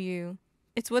does to you.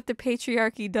 It's what the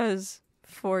patriarchy does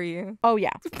for you. Oh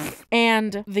yeah.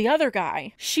 And the other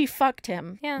guy, she fucked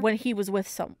him Yeah. when he was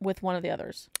with one of the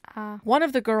others. One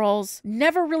of the girls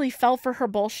never really fell for her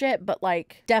bullshit, but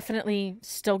like definitely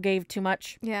still gave too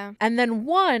much. Yeah. And then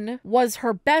one was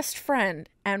her best friend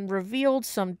and revealed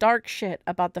some dark shit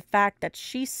about the fact that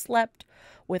she slept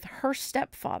with her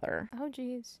stepfather. Oh,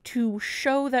 jeez. To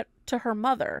show that to her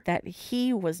mother that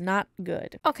he was not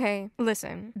good. Okay,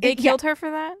 listen. They killed her for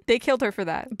that? They killed her for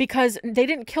that. Because they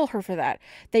didn't kill her for that.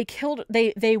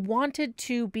 They wanted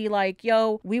to be like,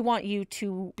 yo, we want you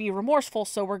to be remorseful,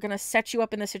 so we're gonna set you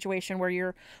up in this situation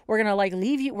where we're gonna like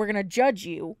leave you, we're gonna judge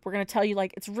you, we're gonna tell you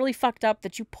like it's really fucked up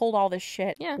that you pulled all this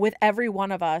shit with every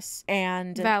one of us,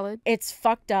 and valid. It's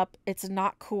fucked up, it's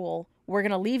not cool. We're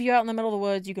going to leave you out in the middle of the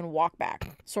woods. You can walk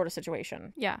back, sort of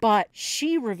situation. Yeah. But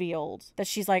she revealed that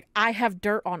she's like, I have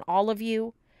dirt on all of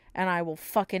you, and I will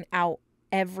fucking out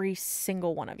every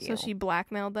single one of you. So she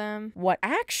blackmailed them? What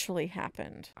actually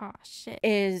happened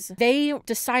is they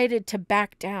decided to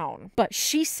back down, but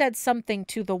she said something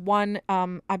to the one,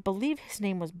 I believe his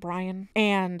name was Brian,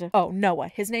 and Noah.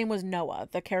 His name was Noah.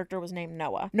 The character was named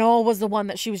Noah. Noah was the one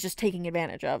that she was just taking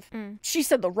advantage of. She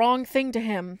said the wrong thing to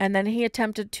him, and then he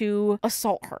attempted to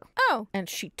assault her. And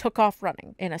she took off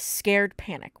running in a scared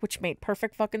panic, which made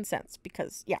perfect fucking sense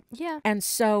because yeah. And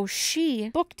so she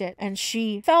booked it, and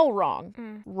she fell wrong.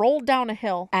 Rolled down a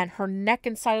hill, and her neck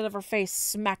and side of her face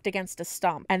smacked against a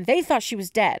stump. And they thought she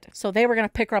was dead, so they were gonna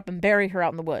pick her up and bury her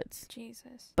out in the woods.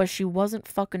 Jesus. But she wasn't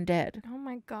fucking dead. Oh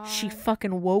my god. She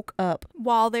fucking woke up.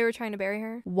 While they were trying to bury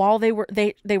her? While they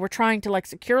were trying to like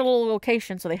secure a little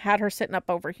location, so they had her sitting up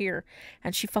over here,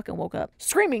 and she fucking woke up.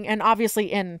 Screaming, and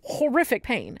obviously in horrific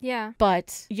pain. Yeah.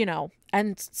 But, you know,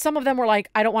 and some of them were like,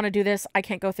 I don't want to do this. I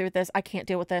can't go through with this. I can't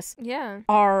deal with this. Yeah.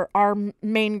 Our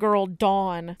main girl,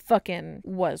 Dawn, fucking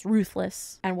was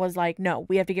ruthless and was like, no,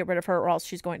 we have to get rid of her or else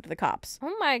she's going to the cops.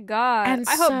 Oh my god. And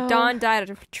I hope Dawn died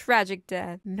a tragic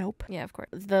death. Nope. Yeah, of course.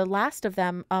 The last of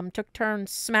them took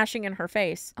turns smashing in her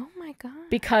face. Oh my god.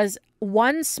 Because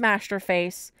one smashed her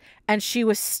face and she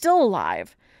was still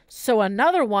alive. So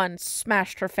another one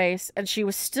smashed her face and she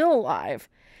was still alive.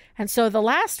 And so the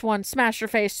last one smashed her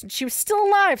face and she was still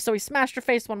alive, so he smashed her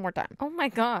face one more time. Oh my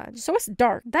god. So it's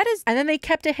dark. That is... And then they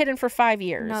kept it hidden for 5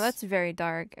 years. No, that's very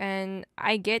dark. And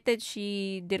I get that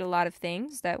she did a lot of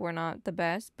things that were not the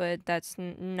best, but that's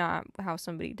not how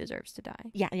somebody deserves to die.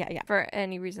 Yeah. For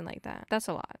any reason like that. That's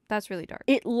a lot. That's really dark.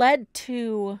 It led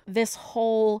to this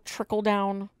whole trickle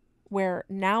down where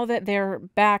now that they're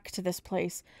back to this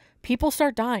place, people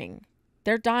start dying.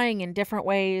 They're dying in different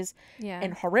ways,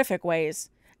 in horrific ways.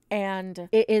 And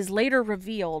it is later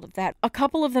revealed that a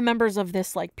couple of the members of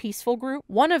this like peaceful group,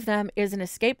 one of them is an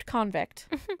escaped convict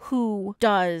who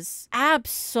does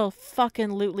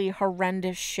absolutely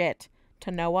horrendous shit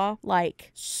to Noah,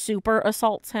 like super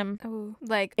assaults him. Oh,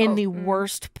 like in the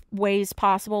worst ways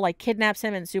possible, like kidnaps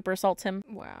him and super assaults him.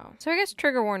 Wow. So I guess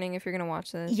trigger warning if you're gonna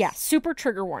watch this. Yeah, super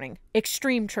trigger warning.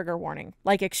 Extreme trigger warning.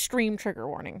 Like extreme trigger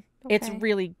warning. Okay. It's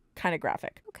really kind of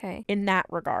graphic. Okay. In that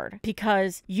regard.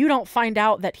 Because you don't find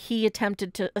out that he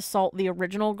attempted to assault the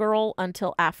original girl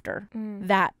until after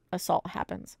that assault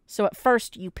happens. So at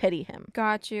first you pity him.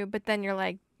 Got you. But then you're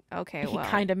like, okay, he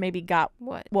kind of maybe got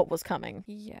what was coming.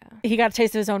 Yeah. He got a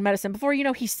taste of his own medicine before, you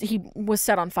know, he was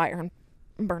set on fire and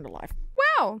burned alive.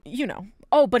 Wow. You know.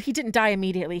 Oh, but he didn't die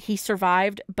immediately. He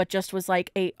survived, but just was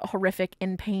like a horrific,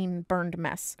 in pain, burned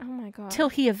mess. Oh my god. Till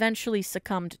he eventually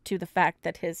succumbed to the fact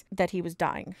that he was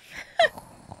dying.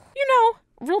 You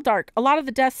know, real dark. A lot of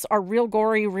the deaths are real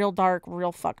gory, real dark,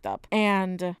 real fucked up.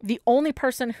 And the only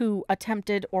person who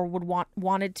attempted or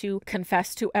wanted to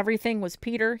confess to everything was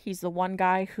Peter. He's the one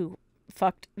guy who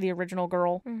fucked the original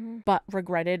girl, but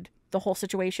regretted the whole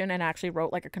situation and actually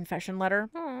wrote like a confession letter.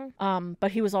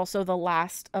 But he was also the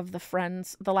last of the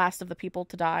friends, the last of the people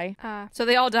to die. So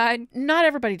they all died? Not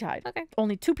everybody died. Okay.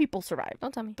 Only 2 people survived.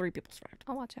 Don't tell me. 3 people survived.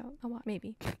 I'll watch out.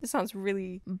 Maybe. This sounds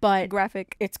really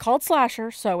graphic. It's called Slasher,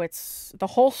 so it's the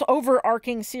whole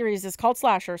overarching series is called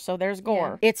Slasher, so there's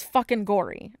gore. Yeah. It's fucking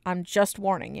gory. I'm just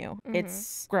warning you.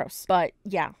 It's gross. But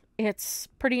yeah, it's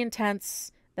pretty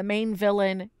intense. The main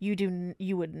villain, you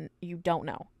don't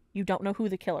know. You don't know who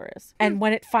the killer is. And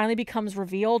when it finally becomes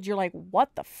revealed, you're like, what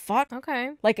the fuck?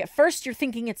 Okay. Like, at first you're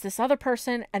thinking it's this other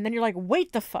person, and then you're like,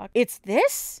 wait the fuck. It's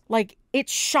this? Like,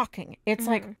 it's shocking. It's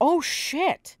like, oh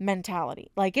shit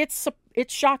mentality. Like, it's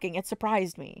shocking. It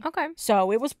surprised me. Okay.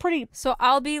 So it was pretty. So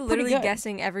I'll be literally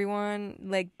guessing everyone,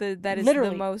 like, that is literally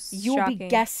the most you'll shocking. Be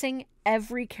guessing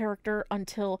every character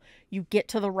until you get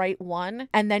to the right one,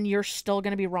 and then you're still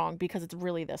gonna be wrong because it's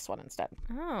really this one instead.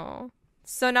 Oh.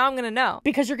 So now I'm gonna know.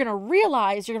 Because you're gonna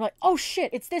realize, you're like, oh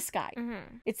shit, it's this guy.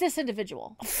 It's this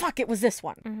individual. Oh fuck, it was this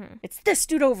one. It's this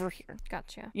dude over here.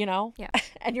 Gotcha. You know? Yeah.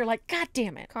 And you're like, god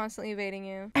damn it. Constantly evading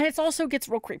you. And it also gets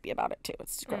real creepy about it too.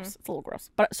 It's gross. It's a little gross.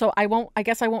 But so I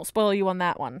guess I won't spoil you on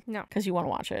that one. No. Because you want to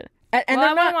watch it. And Well, they're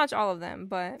I want not, to watch all of them,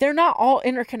 but they're not all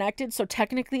interconnected. So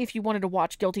technically, if you wanted to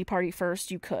watch Guilty Party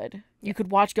first, you could. You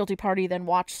could watch Guilty Party, then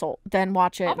watch it. I'll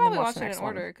and then probably watch watch the it in next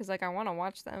one. order because like I want to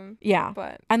watch them. Yeah.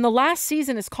 But And the last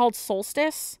season is called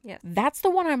Solstice. yeah, That's the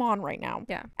one I'm on right now.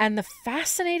 yeah. And the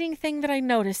fascinating thing that I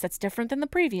noticed that's different than the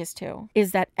previous two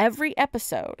is that every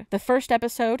episode, the first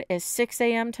episode is 6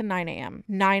 a.m. to 9 a.m.,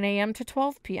 9 a.m. to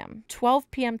 12 p.m., 12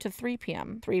 p.m. to 3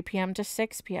 p.m., 3 p.m. to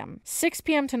 6 p.m., 6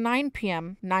 p.m. to 9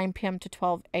 p.m., 9 p.m. to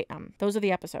 12 a.m. Those are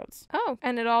the episodes. Oh,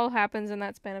 and it all happens in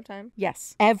that span of time.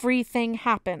 Yes. Everything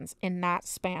happens in that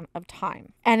span of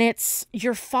time. And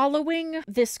you're following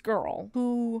this girl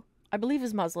who I believe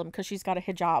is Muslim because she's got a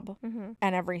hijab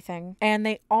and everything. And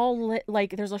they all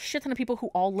like, there's a shit ton of people who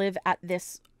all live at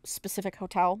this specific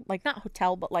hotel. Like, not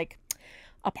hotel, but like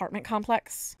apartment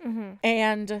complex.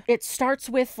 And it starts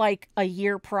with like a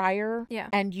year prior. Yeah.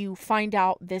 And you find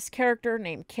out this character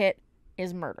named Kit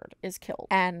is murdered, is killed.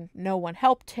 And no one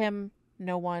helped him.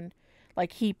 No one,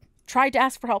 like, he tried to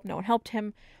ask for help. No one helped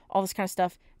him. All this kind of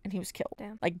stuff. And he was killed.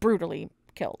 Damn. Like, brutally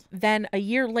killed. Then a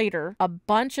year later, a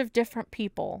bunch of different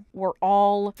people were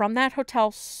all from that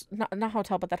hotel, not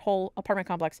hotel, but that whole apartment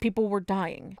complex. People were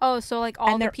dying. Oh, so like all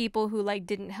And the they're- people who like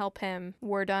didn't help him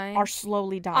were dying. Are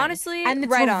slowly dying. Honestly, and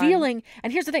it's right on. revealing.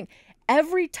 And here's the thing.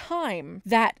 Every time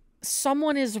that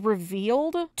someone is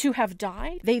revealed to have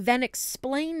died, they then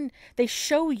they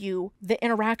show you the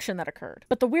interaction that occurred.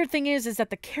 But the weird thing is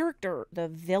that the character, the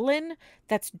villain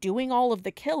that's doing all of the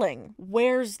killing,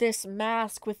 wears this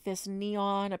mask with this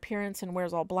neon appearance and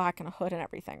wears all black and a hood and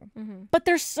everything. But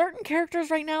there's certain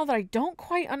characters right now that I don't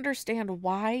quite understand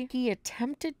why he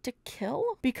attempted to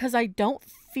kill, because I don't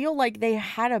feel like they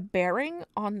had a bearing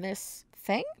on this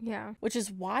thing, Yeah. which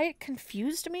is why it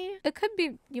confused me. It could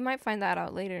be, you might find that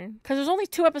out later. Because there's only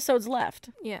 2 episodes left.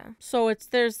 Yeah. So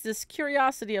there's this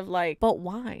curiosity of like, but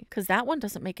why? Because that one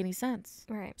doesn't make any sense.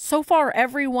 Right. So far,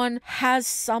 everyone has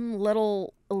some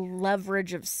little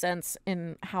leverage of sense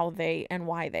in how they and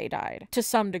why they died to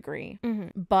some degree.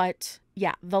 But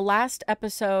yeah, the last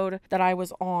episode that I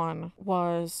was on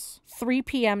was 3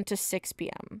 p.m. to 6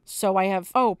 p.m. So I have,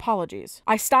 apologies.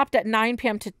 I stopped at 9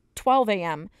 p.m. to 12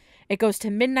 a.m. It goes to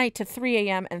midnight to 3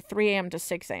 a.m. and 3 a.m. to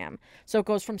 6 a.m. So it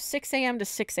goes from 6 a.m. to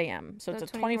 6 a.m. So it's a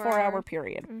 24-hour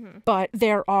period. But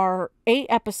there are 8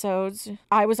 episodes.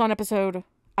 I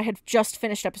had just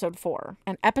finished episode 4.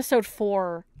 And episode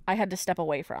 4, I had to step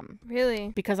away from.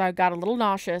 Really? Because I got a little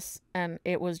nauseous and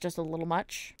it was just a little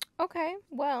much. Okay,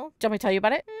 well. Do you want me to tell you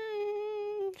about it?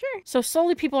 Sure. So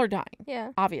slowly people are dying.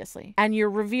 Yeah. Obviously. And you're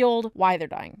revealed why they're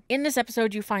dying. In this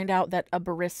episode, you find out that a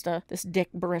barista, this dick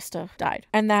barista, died.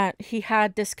 And that he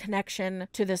had this connection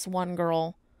to this one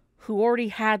girl who already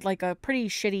had like a pretty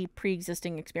shitty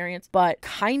pre-existing experience, but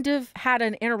kind of had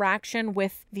an interaction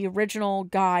with the original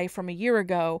guy from a year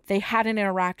ago. They had an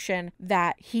interaction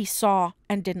that he saw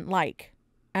and didn't like.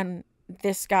 And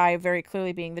this guy, very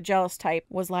clearly being the jealous type,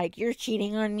 was like, "You're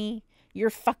cheating on me. You're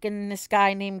fucking this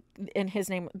guy named," and his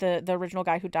name, the original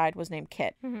guy who died was named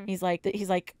Kit. He's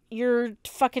like, "You're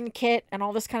fucking Kit," and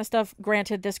all this kind of stuff.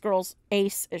 Granted, this girl's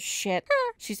ace as shit.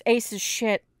 She's ace as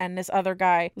shit. And this other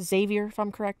guy, Xavier, if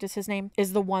I'm correct, is his name,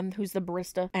 is the one who's the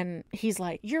barista. And he's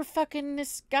like, "You're fucking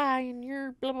this guy and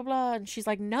you're blah, blah, blah." And she's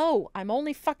like, "No, I'm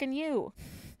only fucking you."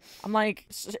 I'm like,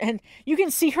 and you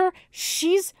can see her.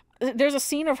 There's a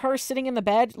scene of her sitting in the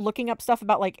bed looking up stuff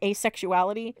about like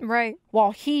asexuality. Right. While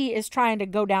he is trying to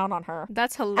go down on her.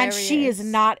 That's hilarious. And she is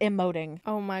not emoting.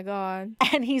 Oh my god.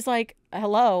 And he's like,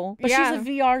 "Hello." But Yeah. she's a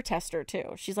VR tester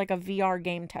too. She's like a VR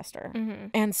game tester.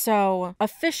 And so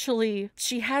officially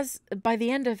she has, by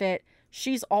the end of it,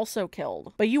 she's also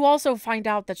killed. But you also find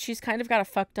out that she's kind of got a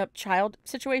fucked up child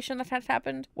situation that had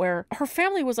happened where her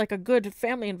family was like a good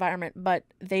family environment, but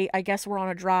they, I guess, were on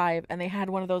a drive and they had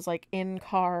one of those like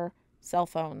in-car cell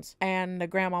phones and the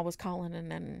grandma was calling and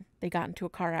then they got into a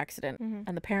car accident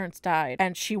and the parents died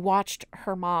and she watched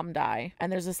her mom die.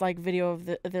 And there's this like video of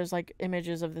there's like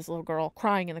images of this little girl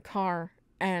crying in the car.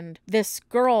 And this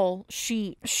girl,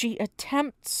 she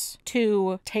attempts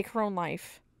to take her own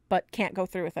life but can't go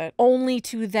through with it, only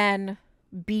to then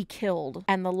be killed.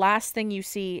 And the last thing you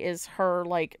see is her,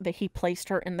 like, that he placed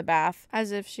her in the bath.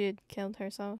 As if she had killed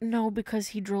herself. No, because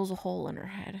he drills a hole in her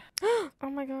head. Oh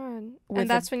my god. With And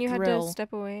that's a when you had drill. to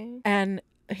step away. And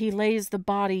he lays the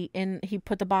body in, he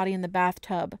put the body in the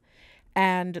bathtub.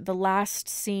 And the last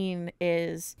scene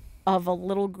is of the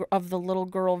little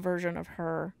girl version of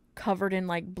her covered in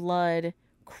like blood,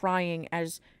 crying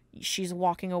as she's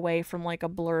walking away from like a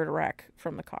blurred wreck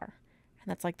from the car. And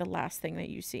that's like the last thing that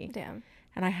you see. Damn.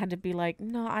 And I had to be like,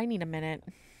 no, I need a minute.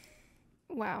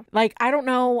 Wow. Like, I don't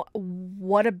know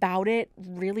what about it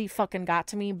really fucking got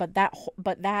to me, but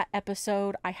that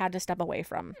episode I had to step away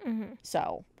from. Mm-hmm.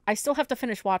 So I still have to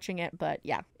finish watching it, but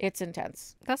yeah, it's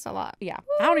intense. That's a lot. Yeah.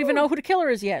 Woo! I don't even know who the killer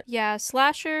is yet. Yeah,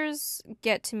 slashers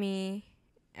get to me,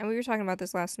 and we were talking about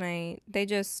this last night. They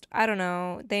just, I don't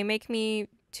know, they make me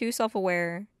too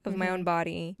self-aware of my own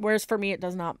body. Whereas for me, it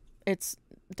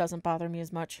doesn't bother me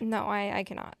as much. No, I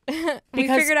cannot. We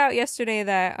figured out yesterday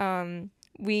that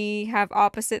we have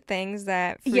opposite things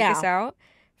that freak us out.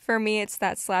 For me, it's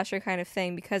that slasher kind of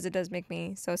thing because it does make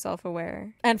me so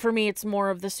self-aware. And for me, it's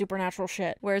more of the supernatural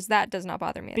shit. Whereas that does not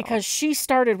bother me at all. Because she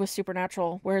started with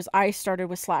supernatural, whereas I started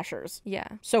with slashers. Yeah.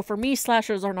 So for me,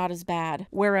 slashers are not as bad,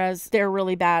 whereas they're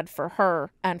really bad for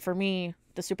her. And for me,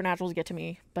 the supernaturals get to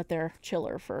me, but they're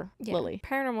chiller for Lily.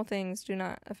 Paranormal things do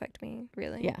not affect me,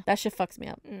 really. Yeah, that shit fucks me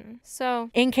up.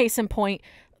 So, in case in point,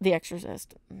 The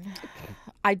Exorcist.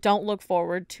 I don't look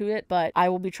forward to it, but I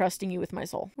will be trusting you with my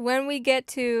soul. When we get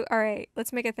to, all right,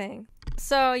 let's make a thing.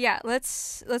 So yeah,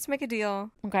 let's make a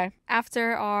deal. Okay.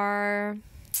 After our,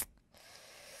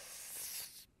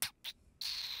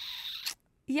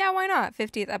 yeah, why not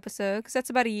 50th episode? Because that's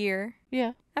about a year.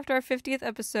 Yeah. After our 50th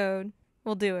episode,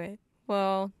 we'll do it.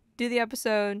 We'll do the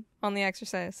episode on The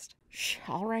Exorcist.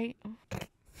 All right.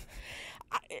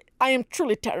 I am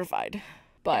truly terrified,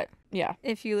 but yeah.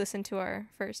 If you listen to our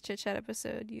first Chit-chat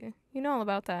episode, you know all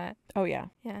about that. Oh, yeah.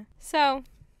 Yeah. So,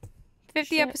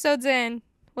 50 episodes in,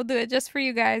 we'll do it just for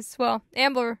you guys. Well,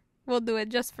 Amber will do it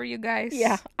just for you guys.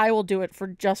 Yeah, I will do it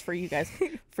just for you guys,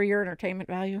 for your entertainment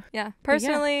value. Yeah.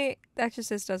 Personally, The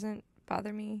Exorcist doesn't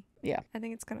bother me. Yeah. I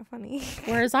think it's kind of funny.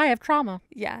 Whereas I have trauma.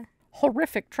 Yeah.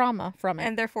 Horrific trauma from it.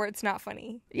 And therefore, it's not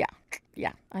funny. Yeah.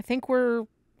 Yeah. I think we're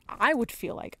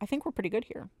pretty good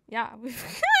here. Yeah.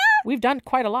 We've done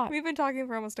quite a lot. We've been talking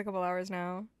for almost a couple hours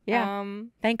now. Yeah.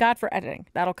 Thank God for editing.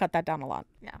 That'll cut that down a lot.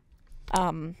 Yeah.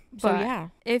 So yeah.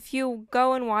 If you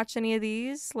go and watch any of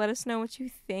these, let us know what you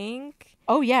think.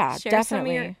 Oh yeah,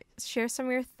 definitely. Share some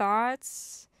of your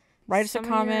thoughts. Write us a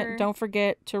comment. Don't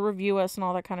forget to review us and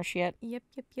all that kind of shit. Yep.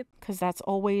 Because that's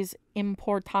always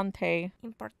importante.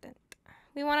 Important.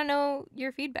 We want to know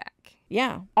your feedback.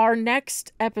 Yeah. Our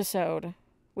next episode,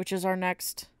 which is our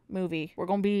next movie, we're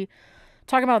going to be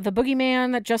talking about The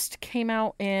Boogeyman that just came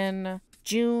out in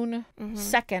June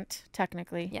 2nd,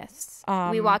 technically. Yes.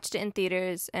 We watched it in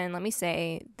theaters, and let me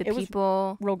say, the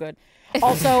people... real good.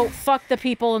 Also, fuck the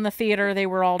people in the theater. They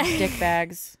were all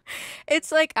dickbags. It's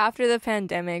like after the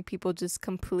pandemic, people just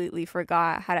completely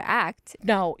forgot how to act.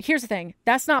 No, here's the thing.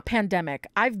 That's not pandemic.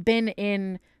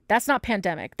 That's not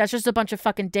pandemic. That's just a bunch of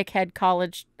fucking dickhead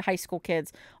college, high school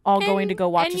kids all going to go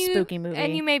watch a spooky movie.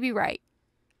 And you may be right.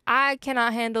 I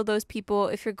cannot handle those people.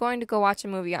 If you're going to go watch a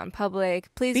movie out in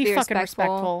public, please be fucking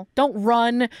respectful. Don't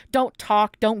run. Don't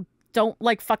talk. Don't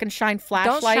like fucking shine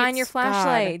flashlights. Don't shine your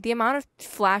flashlight. God. The amount of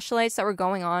flashlights that were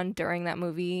going on during that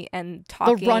movie and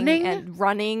talking and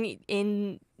running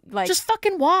in like just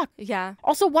fucking walk. Yeah.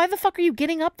 Also, why the fuck are you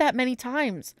getting up that many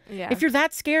times? Yeah. If you're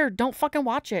that scared, don't fucking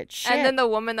watch it. Shit. And then the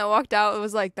woman that walked out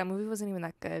was like, that movie wasn't even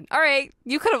that good. All right,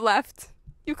 you could have left.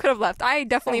 I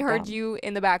definitely heard you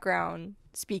in the background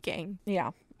speaking.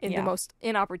 Yeah. In the most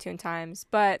inopportune times.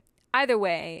 But either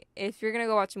way, if you're going to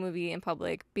go watch a movie in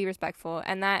public, be respectful.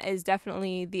 And that is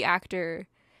definitely the actor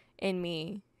in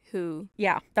me who...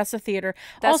 Yeah, that's the theater.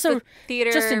 That's also, the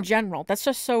theater. Just in general, that's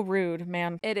just so rude,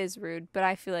 man. It is rude, but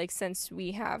I feel like since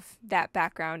we have that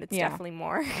background, it's definitely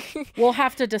more. We'll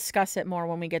have to discuss it more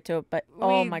when we get to it, but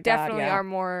oh my God, we definitely are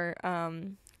more,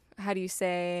 how do you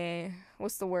say,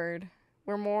 what's the word?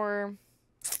 We're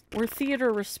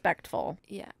theater respectful.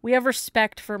 Yeah. We have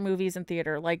respect for movies and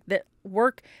theater. Like, the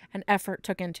work and effort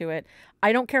took into it.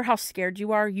 I don't care how scared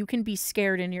you are. You can be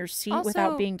scared in your seat also,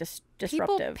 without being disruptive.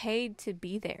 People paid to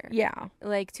be there. Yeah.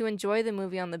 Like, to enjoy the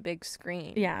movie on the big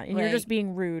screen. Yeah, and you're just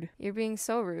being rude. You're being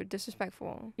so rude,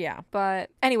 disrespectful. Yeah.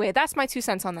 But anyway, that's my 2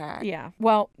 cents on that. Yeah.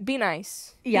 Well, be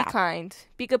nice. Yeah. Be kind.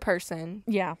 Be a good person.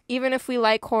 Yeah. Even if we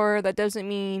like horror, that doesn't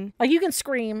mean... Like, you can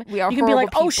scream. We are You can be like,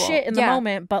 people. oh shit, in the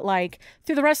moment, but like,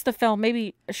 through the rest of the film,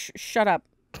 maybe shut up.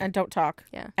 And don't talk.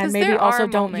 Yeah. And maybe also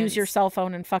don't use your cell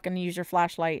phone and fucking use your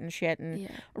flashlight and shit and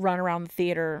run around the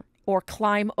theater or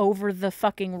climb over the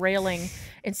fucking railing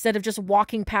instead of just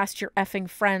walking past your effing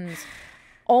friends.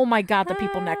 Oh my God, the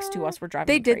people next to us were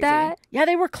driving me crazy. They did that? Yeah,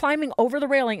 they were climbing over the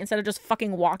railing instead of just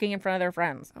fucking walking in front of their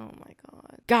friends. Oh my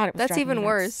God. God, it was That's even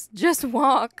worse. Just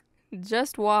walk.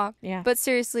 Just walk. Yeah. But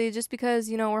seriously, just because,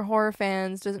 we're horror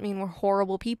fans doesn't mean we're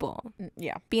horrible people.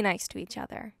 Yeah. Be nice to each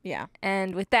other. Yeah.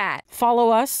 And with that, follow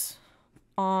us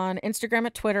on Instagram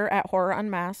and Twitter at Horror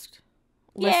Unmasked.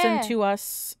 Listen to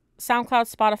us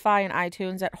SoundCloud, Spotify, and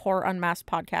iTunes at Horror Unmasked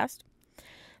Podcast.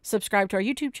 Subscribe to our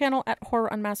YouTube channel at Horror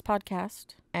Unmasked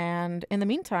Podcast. And in the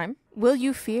meantime, will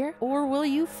you fear? Or will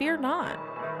you fear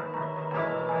not?